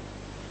say.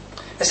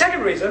 The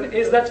second reason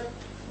is that,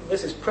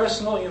 this is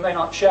personal, you may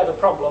not share the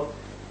problem,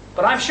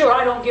 but I'm sure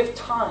I don't give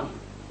time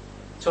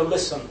to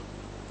listen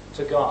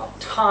to God,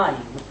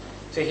 time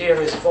to hear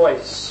his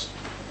voice.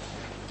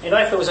 If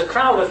there was a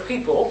crowd of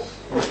people,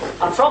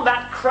 and from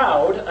that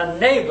crowd a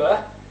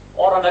neighbour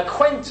or an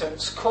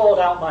acquaintance called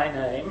out my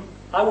name,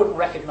 I wouldn't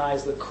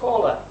recognise the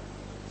caller.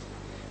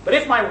 But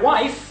if my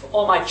wife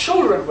or my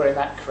children were in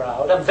that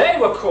crowd and they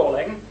were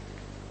calling,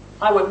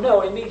 I would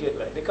know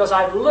immediately, because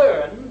I've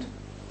learned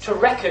to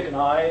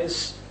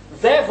recognise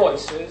their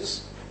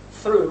voices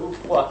through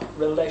what?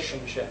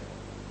 Relationship.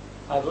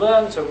 I've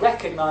learned to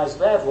recognise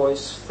their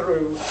voice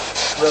through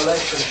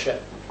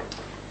relationship.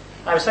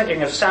 I was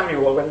thinking of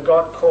Samuel when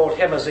God called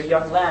him as a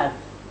young lad.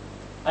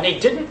 And he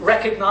didn't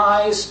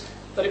recognize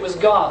that it was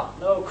God.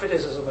 No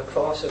criticism, of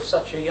course, of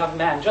such a young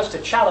man. Just a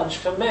challenge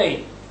for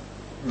me.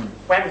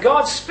 When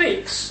God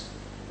speaks,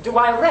 do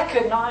I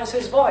recognize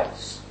his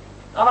voice?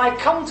 And I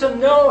come to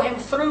know him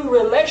through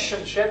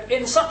relationship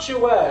in such a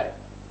way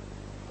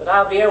that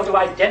I'll be able to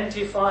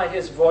identify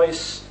his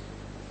voice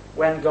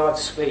when God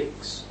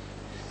speaks.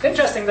 It's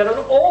interesting that in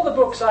all the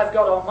books I've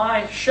got on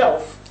my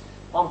shelf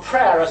on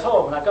prayer at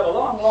home, and I've got a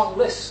long, long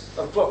list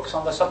of books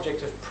on the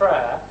subject of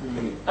prayer,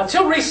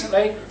 until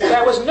recently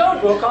there was no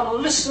book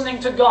on listening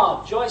to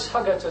God. Joyce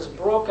Huggett has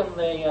broken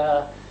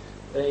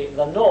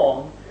the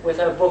norm with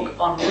her book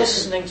on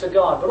listening to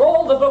God. But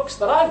all the books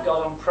that I've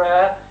got on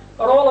prayer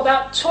are all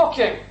about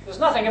talking. There's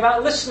nothing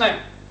about listening.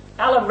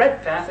 Alan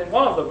Redpath, in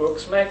one of the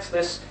books, makes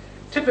this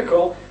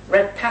typical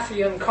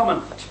Redpathian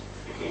comment.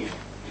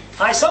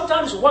 I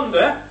sometimes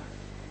wonder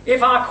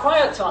if our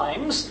quiet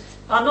times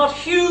are not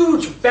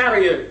huge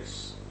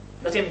barriers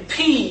that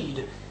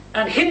impede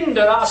and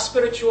hinder our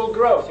spiritual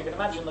growth. You can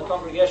imagine the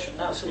congregation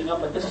now sitting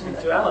up and listening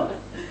to Alan.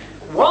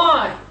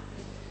 Why?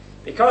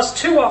 Because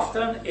too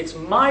often it's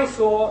my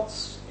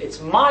thoughts, it's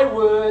my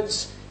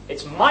words,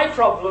 it's my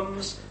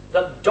problems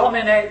that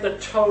dominate the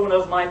tone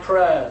of my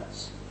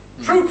prayers.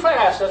 True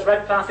prayer, says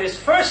Redpath, is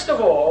first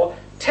of all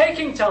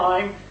taking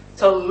time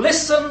to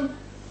listen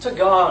to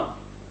God,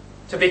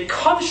 to be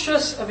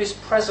conscious of his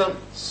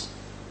presence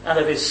and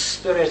of his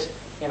spirit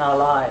in our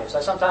lives.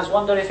 I sometimes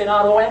wonder if in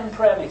our OM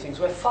prayer meetings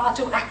we're far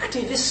too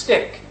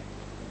activistic.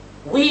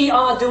 We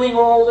are doing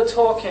all the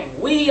talking.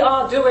 We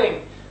are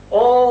doing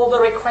all the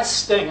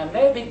requesting. And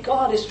maybe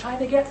God is trying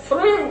to get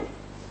through.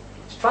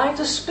 He's trying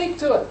to speak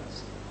to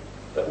us.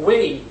 But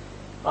we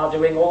are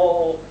doing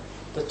all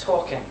the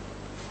talking.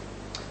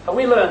 Have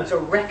we learned to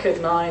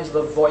recognize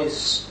the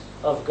voice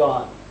of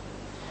God?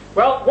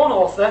 Well, one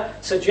author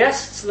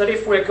suggests that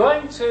if we're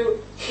going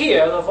to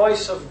hear the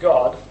voice of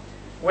God,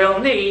 we'll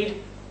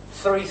need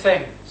three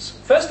things.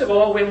 First of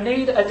all, we'll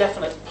need a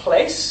definite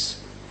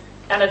place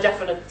and a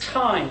definite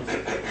time.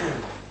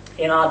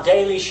 In our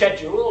daily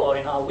schedule or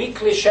in our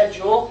weekly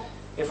schedule,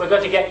 if we're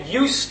going to get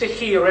used to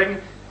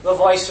hearing the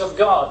voice of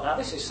God. Now,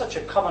 this is such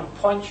a common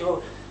point,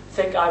 you'll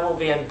think I will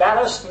be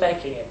embarrassed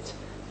making it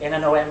in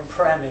an OM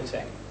prayer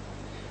meeting.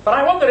 But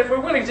I wonder if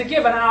we're willing to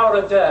give an hour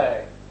a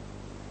day.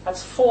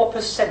 That's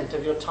 4%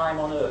 of your time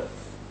on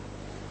earth.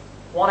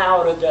 1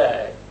 hour a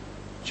day,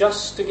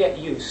 just to get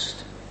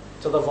used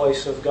to the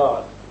voice of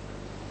God.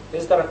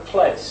 Is there a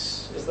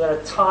place? Is there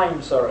a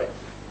time,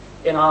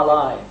 in our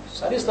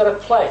lives? And is there a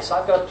place?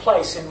 I've got a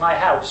place in my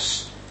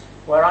house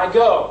where I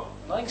go.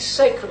 Nothing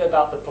sacred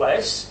about the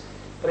place,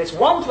 but it's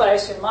one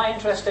place in my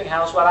interesting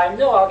house where I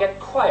know I'll get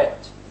quiet.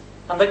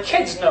 And the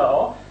kids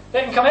know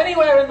they can come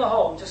anywhere in the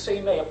home to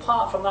see me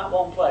apart from that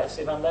one place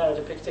if I'm there at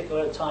a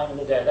particular time in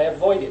the day. They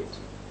avoid it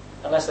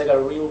unless they've got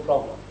a real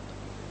problem.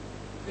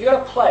 If you've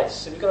got a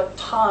place, if you've got a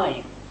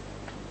time,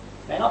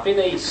 it may not be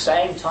the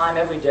same time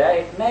every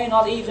day, it may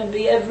not even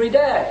be every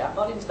day. I'm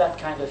not into that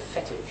kind of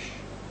fetish.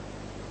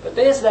 But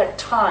is there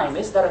time,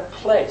 is there a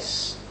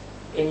place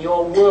in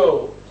your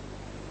world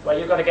where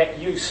you're going to get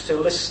used to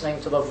listening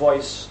to the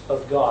voice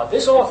of God?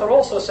 This author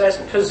also says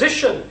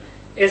position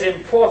is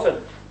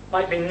important.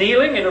 Might be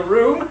kneeling in a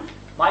room,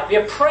 might be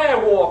a prayer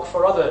walk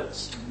for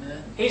others.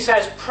 Amen. He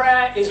says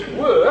prayer is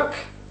work,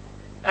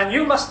 and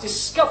you must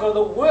discover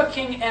the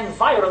working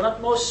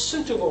environment most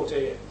suitable to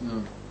you.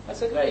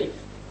 That's a very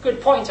good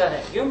point, isn't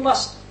it? You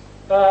must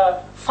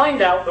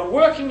find out the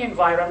working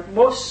environment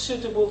most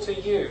suitable to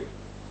you,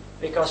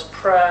 because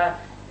prayer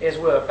is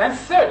work. And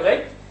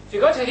thirdly, if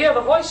you're going to hear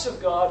the voice of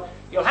God,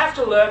 you'll have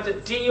to learn to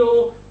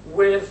deal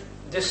with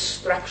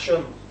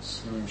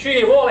distractions. I'm sure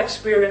you've all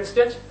experienced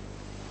it.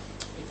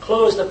 You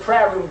close the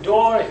prayer room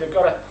door, if you've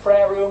got a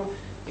prayer room,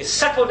 you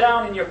settle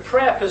down in your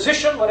prayer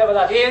position, whatever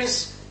that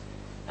is,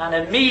 and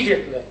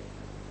immediately,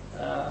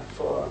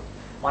 for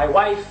my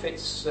wife,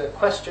 it's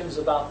questions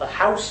about the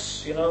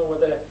house,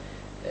 whether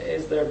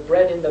is there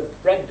bread in the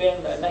bread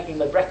bin, they're making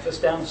the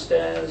breakfast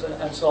downstairs,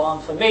 and so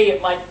on. For me,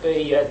 it might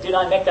be, did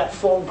I make that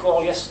phone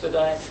call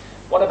yesterday?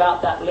 What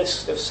about that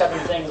list of 7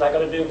 things I've got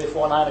to do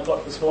before 9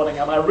 o'clock this morning?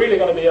 Am I really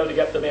going to be able to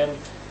get them in?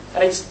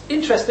 And it's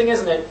interesting,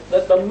 isn't it,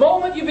 that the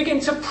moment you begin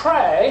to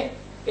pray,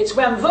 it's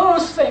when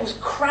those things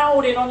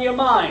crowd in on your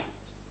mind.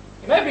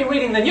 You may have been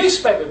reading the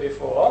newspaper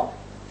before.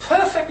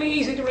 Perfectly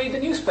easy to read the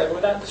newspaper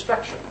without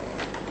distraction.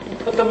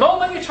 But the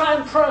moment you try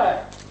and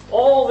pray,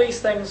 all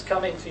these things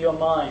come into your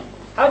mind.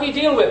 How do you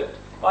deal with it?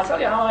 Well, I'll tell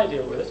you how I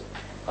deal with it.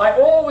 I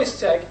always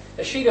take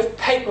a sheet of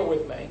paper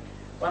with me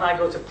when I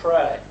go to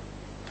pray.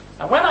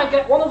 And when I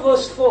get one of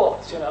those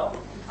thoughts,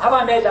 have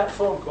I made that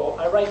phone call?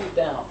 I write it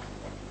down.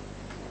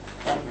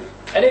 And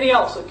anything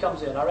else that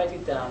comes in, I write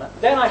it down. And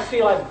then I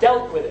feel I've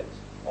dealt with it,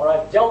 or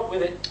I've dealt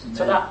with it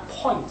to that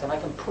point, and I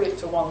can put it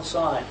to one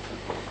side.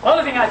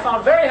 Another thing I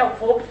found very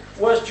helpful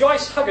was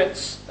Joyce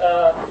Huggett's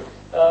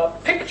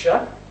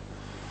picture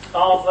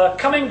of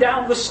coming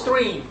down the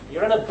stream.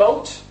 You're in a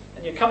boat,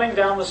 and you're coming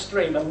down the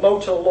stream, a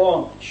motor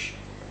launch.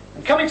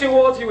 And coming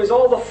towards you is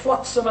all the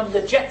flotsam and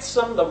the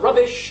jetsam, the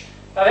rubbish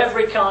of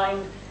every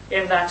kind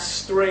in that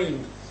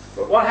stream.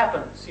 But what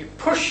happens? You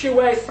push your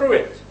way through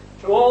it,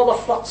 through all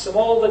the flotsam,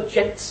 all the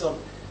jetsam,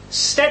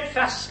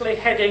 steadfastly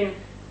heading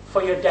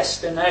for your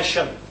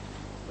destination.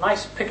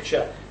 Nice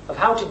picture of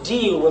how to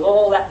deal with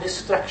all that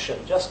distraction.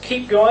 Just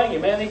keep going. You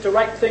may need to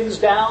write things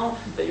down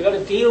that you've got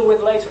to deal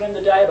with later in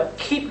the day, but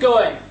keep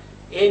going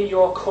in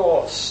your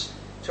course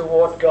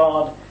toward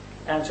God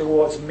and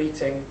towards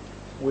meeting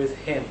with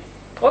Him.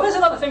 Well, there's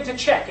another thing to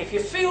check. If you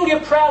feel your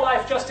prayer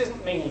life just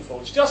isn't meaningful,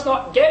 it's just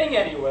not getting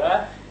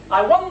anywhere,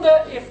 I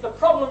wonder if the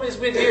problem is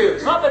with you.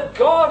 It's not that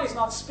God is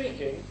not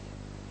speaking,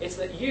 it's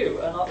that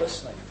you are not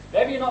listening.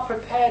 Maybe you're not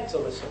prepared to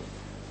listen.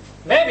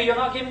 Maybe you're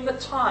not giving the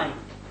time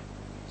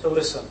to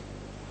listen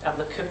and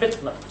the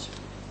commitment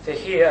to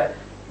hear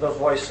the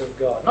voice of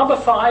God. Number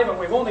 5, and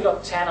we've only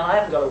got 10, and I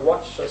haven't got a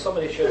watch, so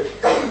somebody should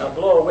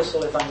blow a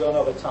whistle if I'm going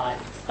over time.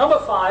 Number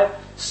 5,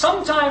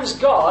 sometimes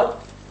God,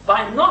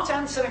 by not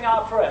answering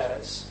our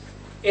prayers,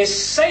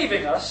 is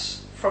saving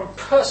us from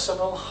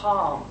personal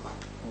harm.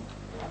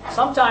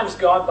 Sometimes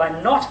God, by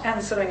not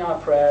answering our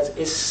prayers,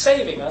 is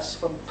saving us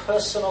from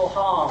personal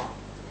harm.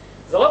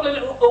 There's a lovely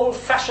little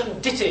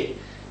old-fashioned ditty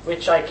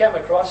which I came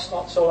across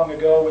not so long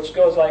ago, which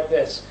goes like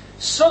this.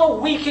 So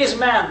weak is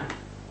man,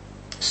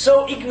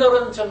 so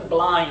ignorant and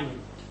blind,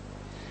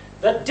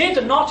 that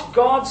did not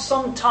God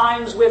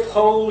sometimes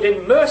withhold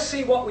in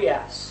mercy what we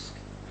ask,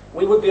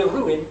 we would be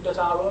ruined at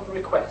our own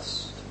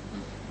request.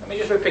 Let me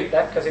just repeat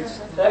that, because it's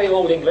very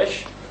old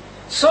English.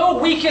 So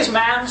weak is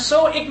man,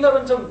 so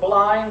ignorant and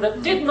blind,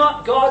 that did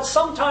not God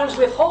sometimes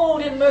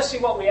withhold in mercy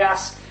what we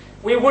ask,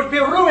 we would be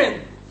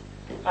ruined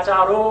at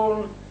our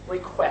own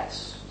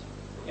request.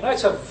 You know,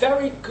 it's a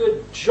very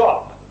good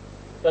job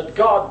that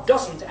God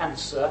doesn't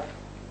answer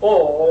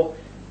all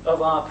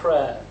of our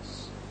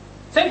prayers.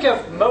 Think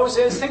of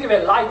Moses, think of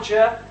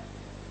Elijah,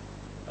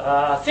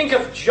 think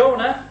of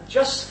Jonah,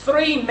 just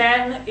 3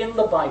 men in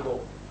the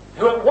Bible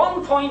who at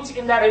one point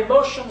in their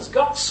emotions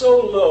got so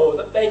low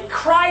that they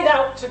cried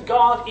out to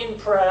God in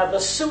prayer, the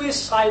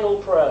suicidal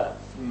prayer.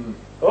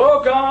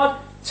 Oh God,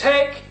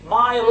 take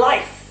my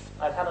life.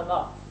 I've had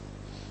enough.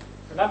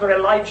 Remember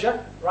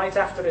Elijah, right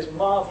after his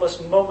marvellous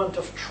moment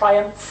of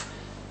triumph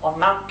on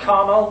Mount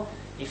Carmel?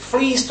 He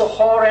flees to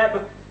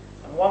Horeb,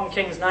 and 1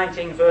 Kings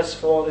 19 verse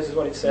 4, this is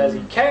what it says.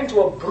 He came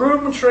to a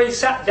broom tree,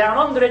 sat down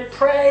under it,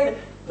 prayed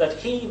that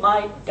he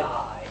might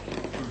die.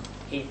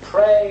 He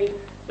prayed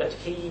that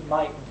he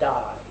might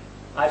die.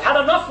 I've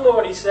had enough,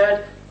 Lord, he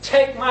said.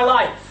 Take my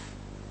life.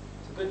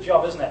 It's a good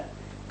job, isn't it?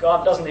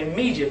 God doesn't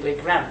immediately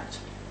grant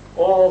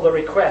all the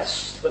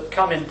requests that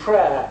come in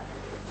prayer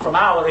from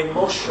our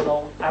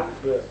emotional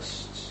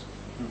outbursts.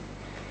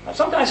 I've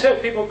sometimes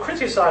heard people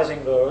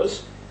criticizing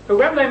those who,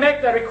 when they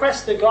make their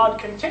request to God,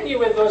 continue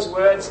with those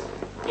words,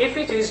 if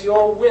it is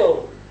your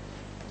will.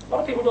 A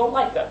lot of people don't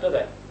like that, do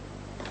they?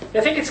 They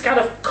think it's kind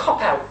of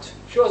cop-out,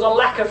 shows a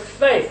lack of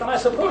faith, and I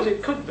suppose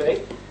it could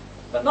be,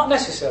 but not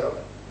necessarily.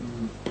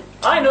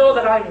 I know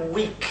that I'm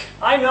weak.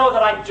 I know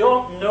that I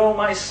don't know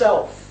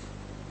myself.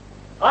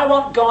 I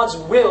want God's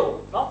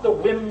will, not the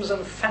whims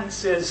and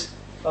fancies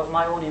of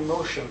my own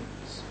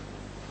emotions.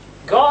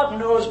 God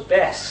knows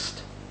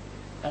best,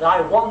 and I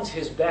want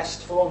His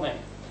best for me.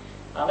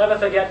 I'll never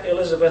forget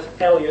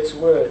Elizabeth Elliot's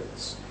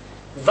words.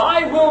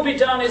 Thy will be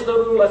done is the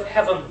rule of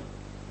heaven.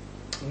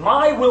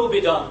 My will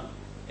be done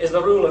is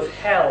the rule of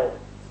hell.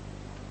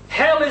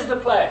 Hell is the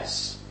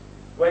place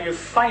where you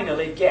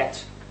finally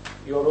get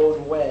your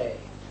own way.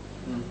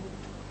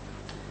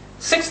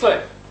 Sixthly,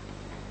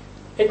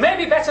 it may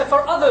be better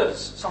for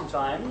others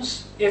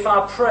sometimes if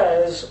our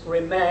prayers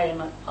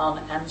remain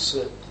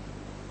unanswered.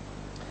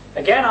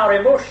 Again, our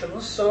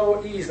emotions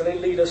so easily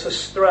lead us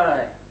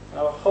astray. I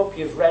hope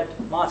you've read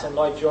Martin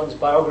Lloyd-Jones'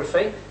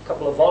 biography, a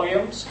couple of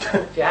volumes.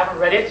 If you haven't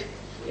read it,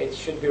 it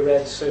should be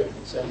read soon.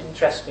 It's an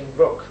interesting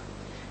book.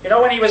 You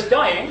know, when he was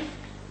dying,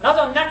 not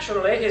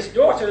unnaturally, his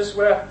daughters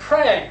were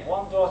praying.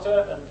 One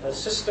daughter and her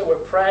sister were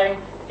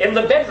praying in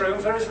the bedroom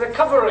for his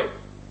recovery.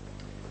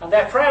 And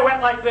their prayer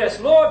went like this: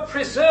 Lord,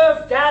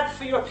 preserve Dad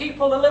for your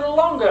people a little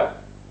longer.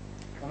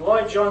 And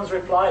Lloyd-Jones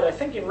replied, I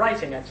think in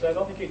writing actually, I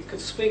don't think he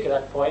could speak at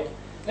that point.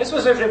 This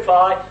was his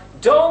reply: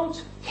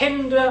 don't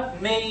hinder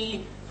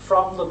me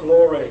from the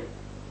glory.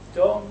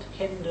 Don't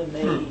hinder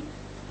me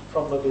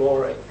from the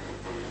glory.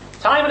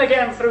 Time and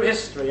again through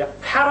history,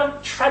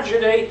 apparent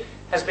tragedy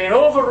has been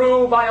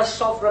overruled by a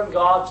sovereign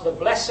God to the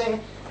blessing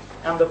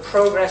and the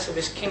progress of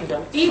His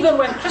kingdom, even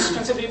when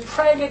Christians have been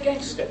praying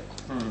against it.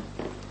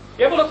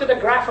 You ever looked at a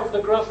graph of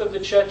the growth of the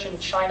church in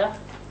China?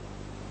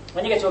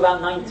 When you get to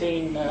about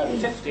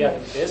 1950, I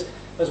think it is,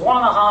 there's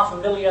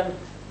 1.5 million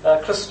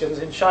Christians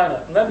in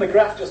China, and then the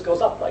graph just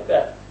goes up like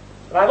that.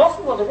 And I've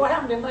often wondered what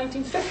happened in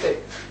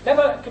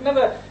 1950. Could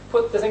never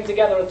put the thing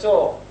together at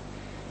all.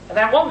 And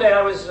then one day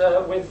I was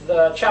with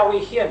Chow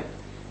Wee-Hien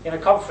in a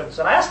conference,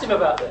 and I asked him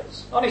about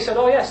this. And he said,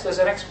 oh yes, there's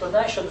an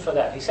explanation for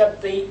that. He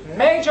said the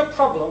major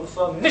problem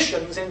for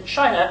missions in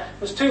China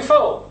was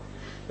twofold.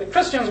 The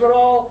Christians were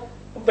all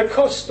the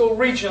coastal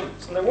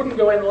regions, and they wouldn't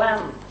go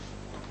inland.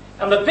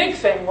 And the big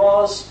thing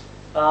was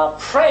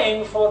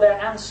praying for their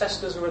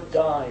ancestors who had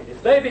died.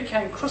 If they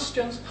became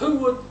Christians, who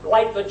would,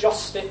 like the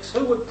Gnostics,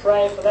 who would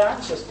pray for their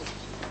ancestors?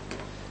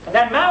 And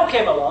then Mao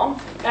came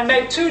along and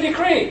made 2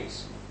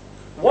 decrees.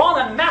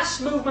 One, a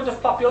mass movement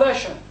of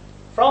population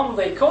from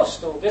the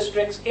coastal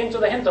districts into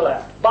the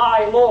hinterland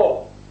by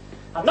law.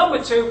 And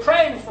number 2,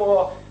 praying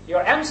for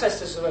your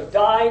ancestors who have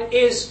died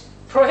is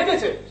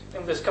prohibited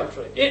in this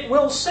country. It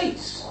will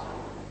cease.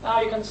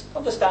 Now you can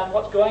understand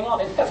what's going on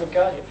in heaven,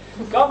 can't you?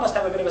 God must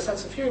have a bit of a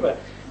sense of humour.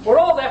 We're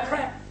all there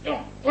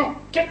praying.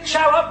 Get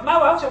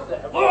Mao out of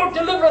there. Lord,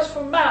 deliver us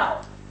from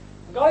Mao.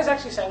 And God is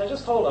actually saying, now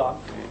just hold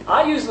on.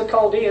 I use the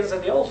Chaldeans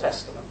in the Old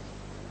Testament.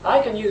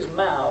 I can use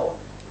Mao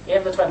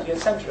in the 20th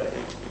century.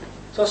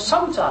 So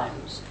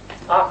sometimes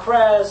our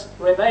prayers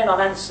remain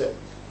unanswered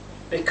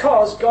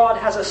because God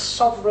has a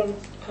sovereign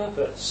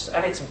purpose,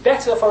 and it's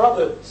better for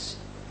others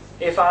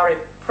if our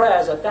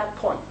prayers at that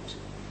point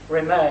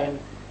remain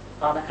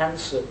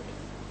unanswered.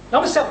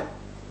 Number 7,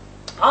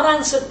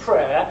 unanswered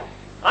prayer,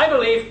 I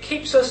believe,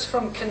 keeps us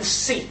from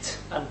conceit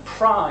and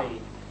pride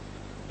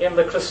in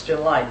the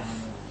Christian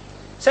life.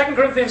 2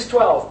 Corinthians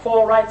 12,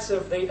 Paul writes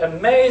of the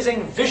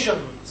amazing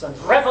visions and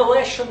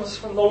revelations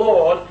from the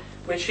Lord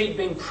which he'd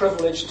been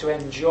privileged to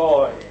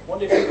enjoy. I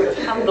wonder if he could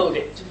have handled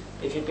it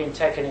if he'd been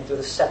taken into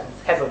the 7th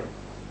heaven.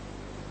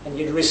 And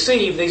you'd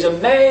receive these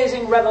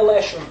amazing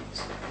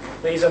revelations,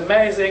 these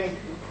amazing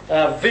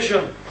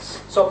visions.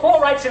 So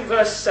Paul writes in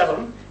verse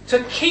 7,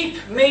 to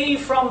keep me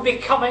from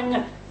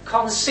becoming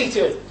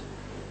conceited.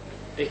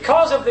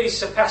 Because of these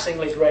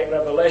surpassingly great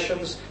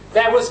revelations,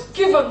 there was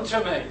given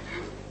to me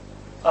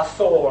a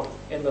thorn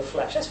in the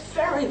flesh. That's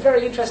very,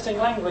 very interesting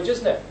language,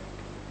 isn't it?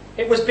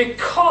 It was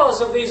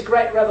because of these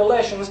great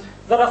revelations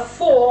that a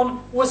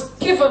thorn was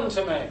given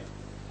to me,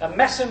 a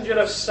messenger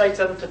of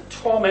Satan to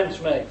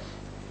torment me.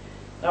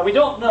 Now, we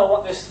don't know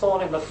what this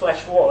thorn in the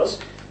flesh was.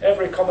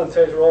 Every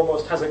commentator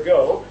almost has a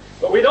go,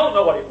 but we don't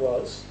know what it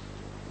was.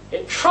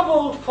 It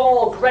troubled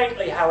Paul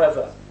greatly,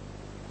 however.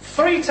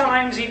 3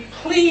 times he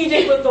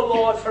pleaded with the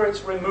Lord for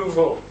its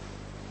removal.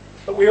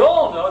 But we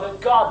all know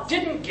that God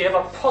didn't give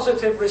a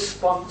positive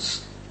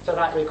response to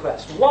that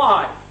request.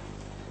 Why?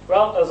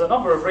 Well, there's a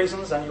number of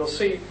reasons, and you'll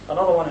see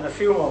another one in a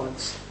few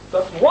moments.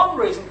 But one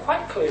reason,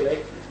 quite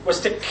clearly, was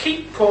to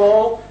keep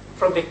Paul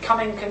from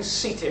becoming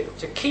conceited,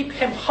 to keep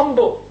him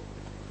humble.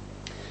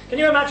 Can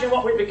you imagine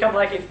what we'd become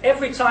like if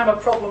every time a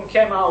problem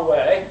came our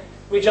way,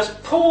 we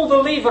just pulled the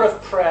lever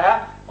of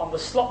prayer on the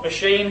slot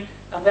machine,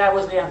 and there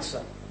was the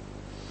answer?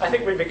 I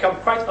think we'd become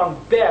quite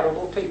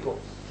unbearable people.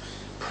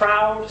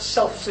 Proud,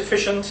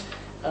 self-sufficient,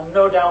 and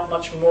no doubt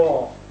much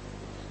more.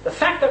 The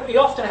fact that we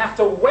often have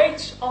to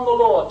wait on the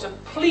Lord, to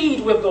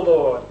plead with the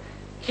Lord,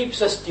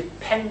 keeps us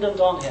dependent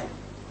on him.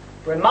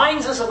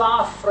 Reminds us of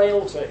our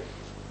frailty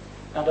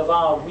and of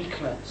our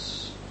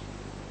weakness.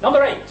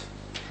 Number 8.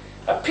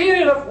 A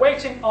period of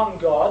waiting on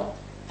God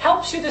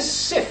helps you to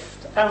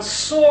sift and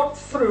sort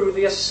through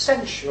the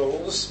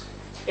essentials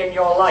in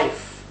your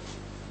life.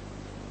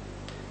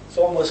 It's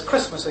almost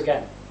Christmas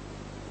again.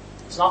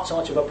 It's not so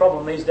much of a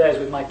problem these days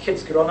with my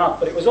kids grown up,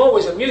 but it was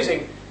always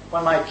amusing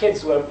when my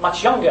kids were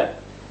much younger.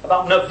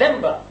 About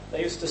November,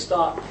 they used to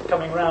start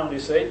coming round, you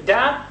see.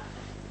 Dad,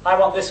 I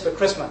want this for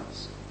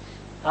Christmas.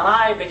 And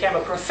I became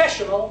a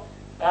professional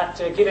at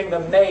giving the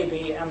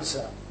maybe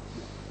answer.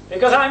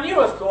 Because I knew,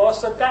 of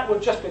course, that that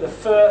would just be the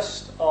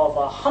first of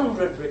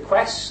 100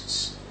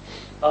 requests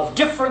of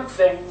different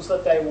things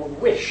that they would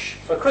wish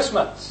for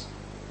Christmas.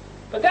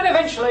 But then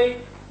eventually,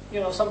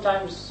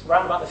 sometimes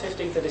around about the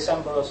 15th of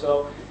December or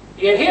so,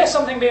 you'd hear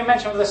something being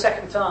mentioned for the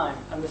 2nd time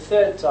and the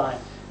 3rd time.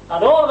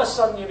 And all of a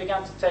sudden you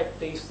began to take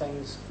these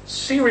things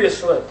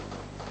seriously.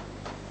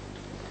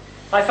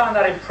 I found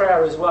that in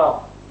prayer as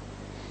well.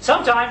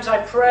 Sometimes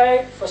I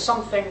pray for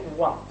something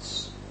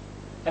once,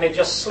 and it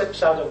just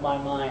slips out of my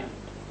mind.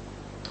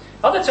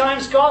 Other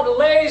times God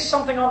lays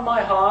something on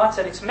my heart,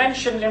 and it's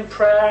mentioned in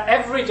prayer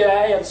every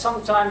day, and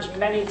sometimes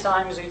many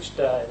times each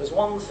day. There's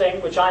one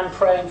thing which I'm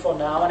praying for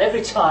now, and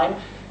every time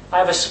I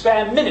have a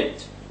spare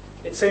minute,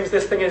 it seems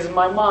this thing is in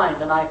my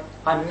mind, and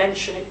I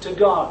mention it to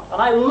God.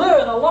 And I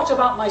learn a lot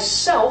about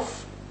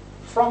myself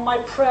from my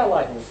prayer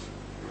life.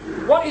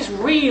 What is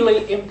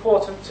really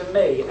important to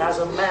me as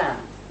a man?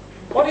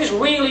 What is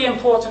really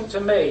important to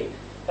me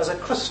as a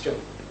Christian?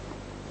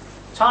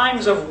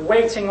 Times of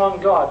waiting on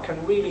God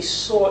can really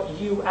sort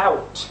you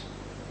out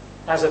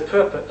as a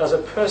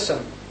person.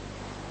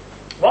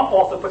 One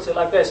author puts it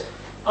like this: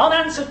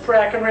 unanswered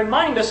prayer can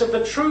remind us of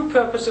the true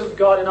purpose of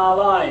God in our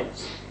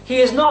lives. He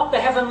is not the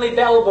heavenly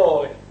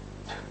bellboy.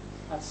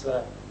 That's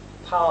a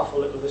powerful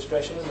little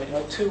illustration, isn't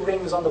it? 2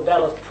 rings on the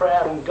bell of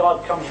prayer and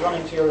God comes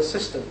running to your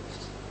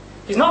assistance.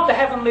 He's not the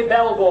heavenly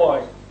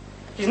bellboy.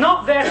 He's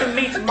not there to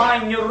meet my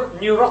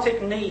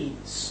neurotic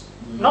needs,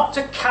 not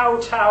to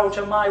kowtow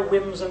to my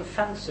whims and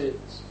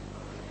fancies.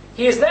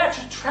 He is there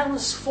to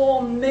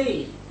transform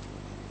me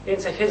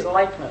into his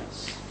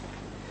likeness.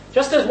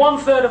 Just as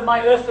 1/3 of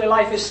my earthly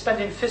life is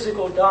spent in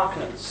physical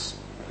darkness,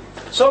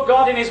 so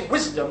God in his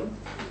wisdom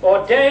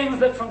ordains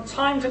that from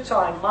time to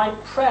time my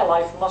prayer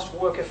life must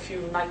work a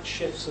few night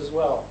shifts as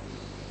well.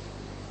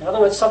 In other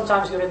words,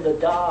 sometimes you're in the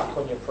dark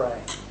when you're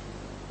praying.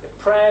 You're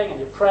praying and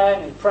you're praying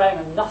and you're praying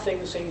and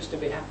nothing seems to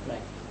be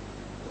happening.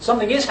 But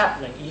something is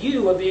happening.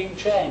 You are being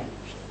changed.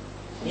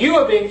 You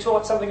are being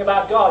taught something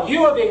about God.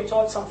 You are being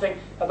taught something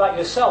about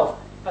yourself.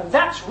 And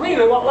that's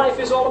really what life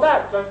is all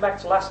about. Going back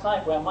to last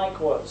night where Mike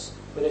was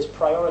with his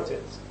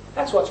priorities.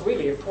 That's what's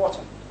really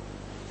important.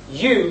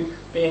 You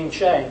being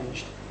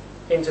changed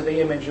into the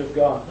image of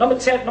God.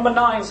 Number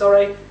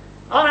 9,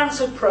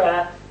 unanswered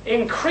prayer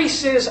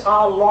increases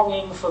our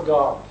longing for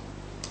God.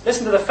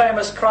 Listen to the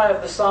famous cry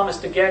of the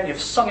psalmist again.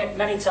 You've sung it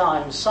many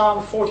times.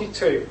 Psalm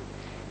 42.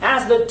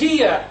 As the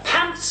deer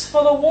pants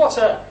for the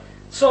water,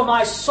 so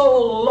my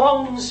soul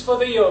longs for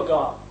thee, O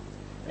God.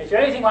 And if you're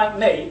anything like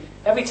me,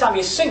 every time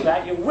you sing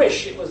that, you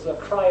wish it was the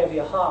cry of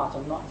your heart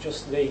and not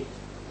just the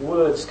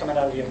words coming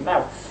out of your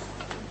mouth.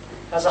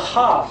 As a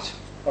hart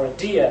or a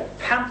deer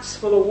pants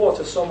for the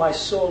water, so my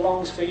soul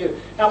longs for you.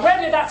 Now, where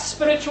did that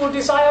spiritual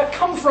desire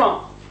come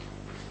from?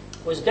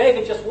 Was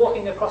David just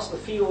walking across the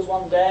fields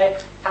one day,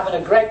 having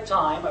a great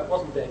time? It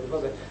wasn't David,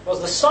 was it? Was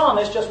the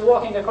psalmist just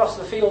walking across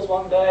the fields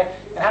one day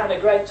and having a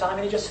great time,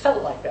 and he just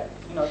felt like that?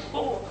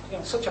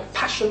 Such a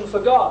passion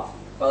for God.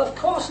 Well, of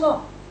course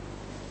not.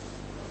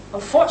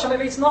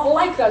 Unfortunately, it's not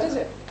like that, is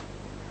it?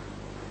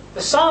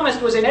 The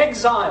psalmist was in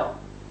exile.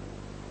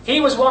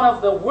 He was one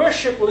of the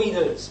worship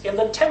leaders in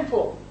the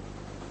temple.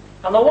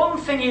 And the one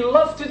thing he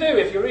loved to do,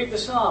 if you read the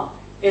psalm,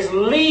 is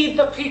lead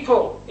the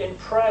people in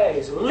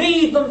praise.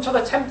 Lead them to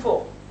the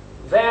temple,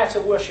 there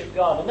to worship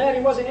God. And there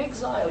he was in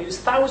exile. He was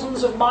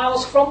thousands of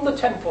miles from the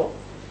temple.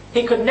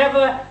 He could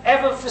never,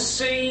 ever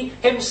foresee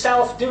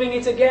himself doing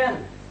it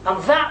again.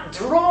 And that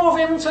drove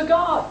him to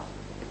God.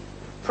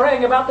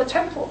 Praying about the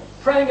temple.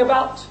 Praying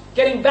about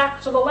getting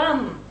back to the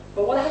land.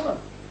 But what happened?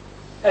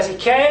 As he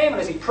came,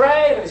 and as he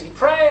prayed, and as he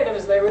prayed, and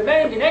as they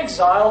remained in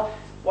exile,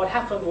 what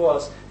happened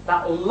was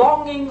that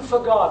longing for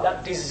God,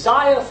 that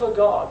desire for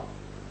God,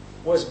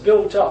 was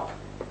built up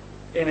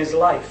in his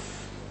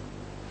life.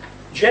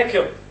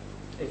 Jacob,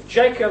 if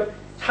Jacob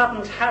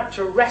hadn't had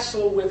to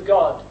wrestle with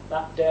God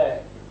that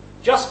day,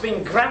 just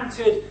been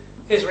granted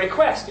his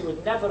request, he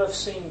would never have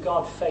seen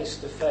God face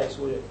to face,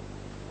 would he?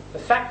 The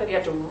fact that he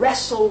had to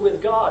wrestle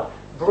with God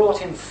brought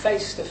him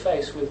face to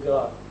face with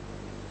God.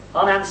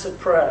 Unanswered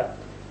prayer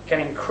can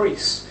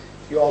increase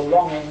your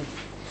longing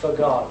for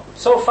God.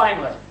 So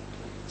finally,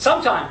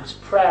 sometimes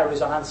prayer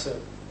is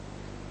unanswered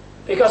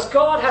because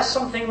God has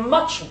something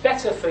much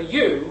better for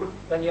you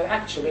than you're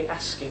actually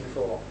asking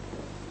for.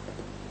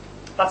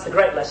 That's the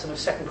great lesson of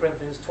 2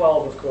 Corinthians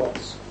 12, of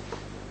course.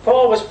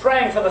 Paul was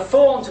praying for the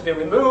thorn to be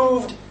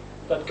removed,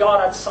 but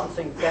God had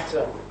something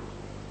better.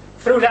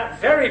 Through that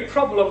very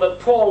problem that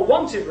Paul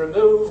wanted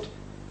removed,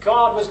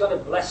 God was going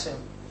to bless him.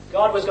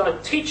 God was going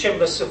to teach him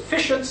the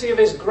sufficiency of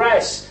his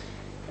grace,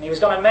 and he was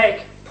going to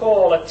make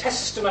Paul a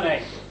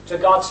testimony to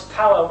God's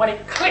power. When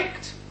it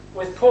clicked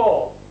with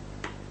Paul,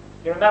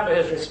 you remember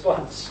his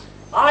response.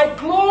 I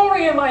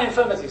glory in my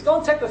infirmities.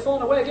 Don't take the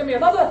thorn away, give me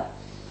another.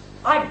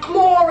 I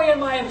glory in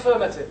my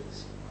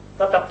infirmities,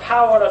 that the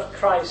power of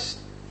Christ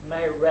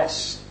may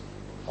rest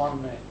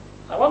on me.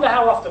 I wonder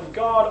how often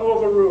God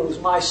overrules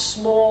my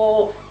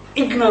small,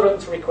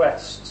 ignorant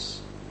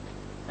requests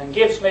and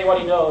gives me what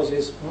he knows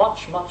is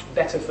much, much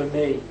better for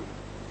me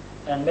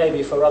and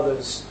maybe for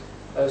others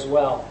as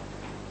well.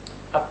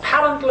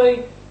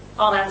 Apparently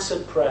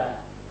unanswered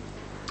prayer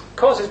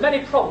causes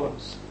many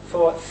problems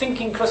for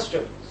thinking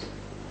Christians.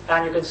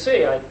 And you can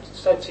see, I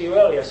said to you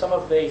earlier, some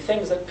of the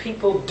things that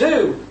people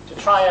do to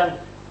try and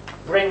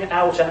bring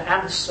out an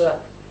answer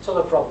to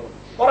the problem.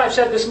 What I've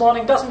said this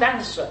morning doesn't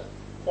answer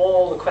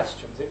all the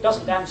questions. It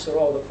doesn't answer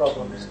all the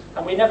problems.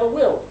 And we never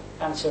will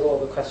answer all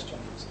the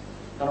questions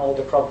and all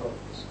the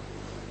problems.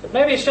 But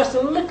maybe it's just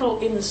a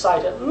little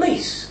insight, at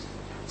least,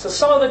 to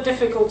some of the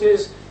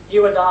difficulties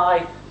you and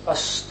I are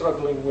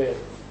struggling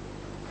with.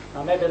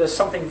 Now maybe there's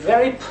something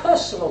very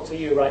personal to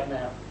you right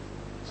now.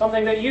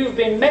 Something that you've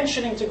been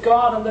mentioning to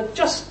God and that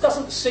just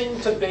doesn't seem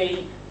to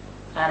be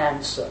an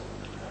answer.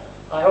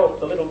 I hope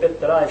the little bit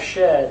that I've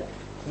shared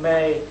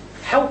may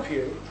help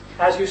you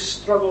as you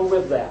struggle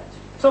with that.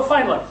 So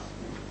finally,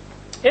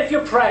 if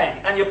you're praying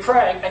and you're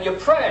praying and you're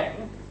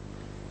praying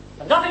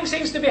and nothing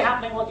seems to be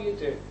happening, what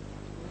do?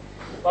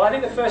 Well, I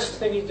think the first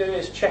thing you do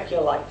is check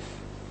your life.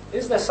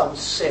 Is there some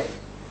sin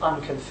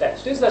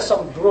unconfessed? Is there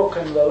some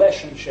broken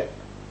relationship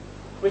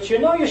which you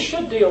know you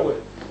should deal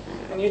with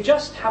and you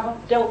just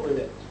haven't dealt with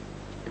it?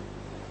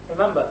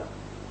 Remember,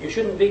 you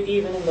shouldn't be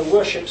even in the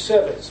worship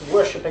service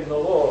worshipping the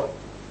Lord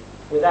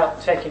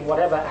without taking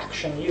whatever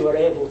action you are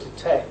able to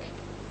take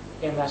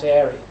in that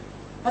area.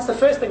 That's the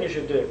first thing you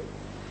should do.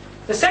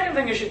 The second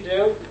thing you should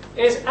do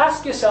is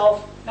ask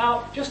yourself,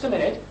 now, just a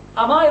minute,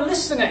 am I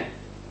listening?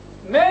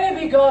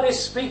 Maybe God is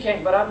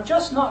speaking, but I'm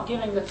just not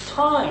giving the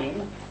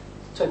time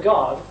to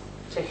God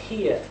to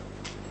hear.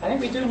 I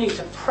think we do need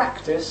to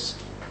practice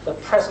the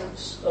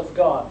presence of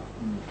God,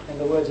 in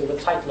the words of the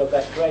title of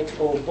that great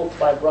old book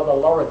by Brother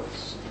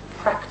Lawrence.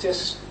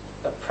 Practice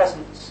the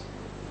presence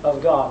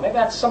of God. Maybe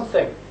that's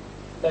something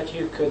that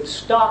you could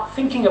start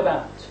thinking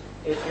about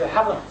if you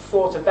haven't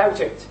thought about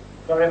it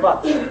very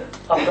much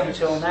up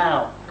until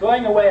now.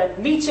 Going away and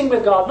meeting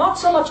with God, not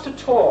so much to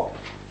talk,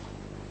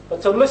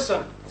 but to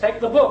listen. Take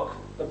the book,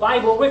 the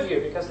Bible with you,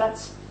 because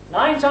that's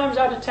 9 times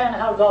out of 10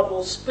 how God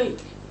will speak.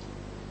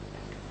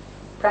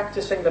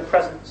 Practicing the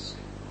presence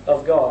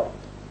of God.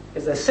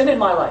 Is there sin in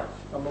my life?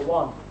 Number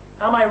 1.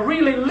 Am I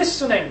really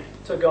listening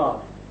to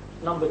God?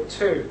 Number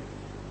 2.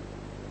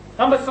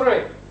 Number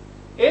 3.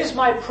 Is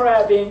my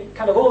prayer being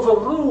kind of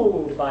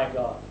overruled by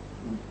God?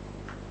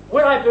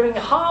 Will I bring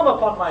harm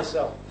upon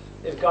myself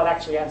if God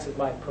actually answered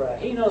my prayer?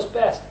 He knows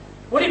best.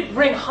 Would it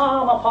bring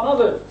harm upon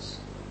others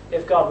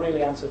if God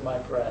really answered my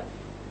prayer?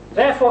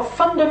 Therefore,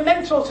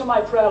 fundamental to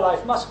my prayer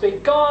life must be,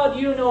 God,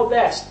 you know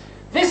best.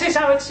 This is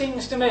how it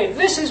seems to me.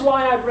 This is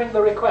why I bring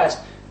the request.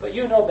 But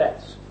you know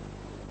best.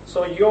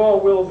 So your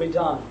will be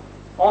done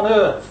on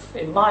earth,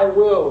 in my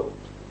world,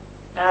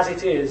 as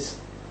it is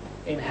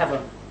in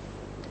heaven.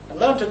 And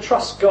learn to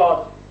trust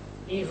God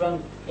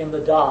even in the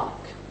dark.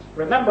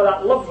 Remember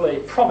that lovely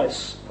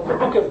promise from the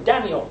book of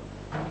Daniel,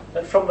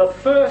 that from the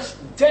first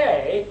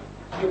day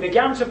you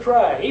began to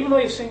pray, even though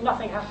you've seen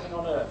nothing happening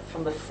on earth,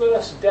 from the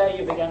first day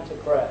you began to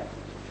pray,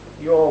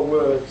 your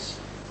words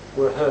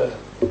were heard.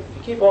 If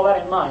you keep all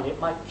that in mind, it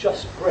might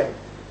just bring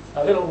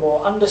a little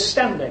more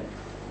understanding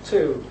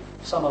to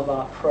some of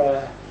our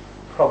prayer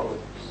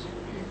problems.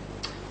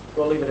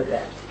 We'll leave it at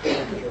that.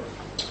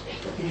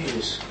 You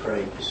just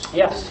pray.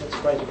 Yes, let's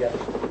pray together.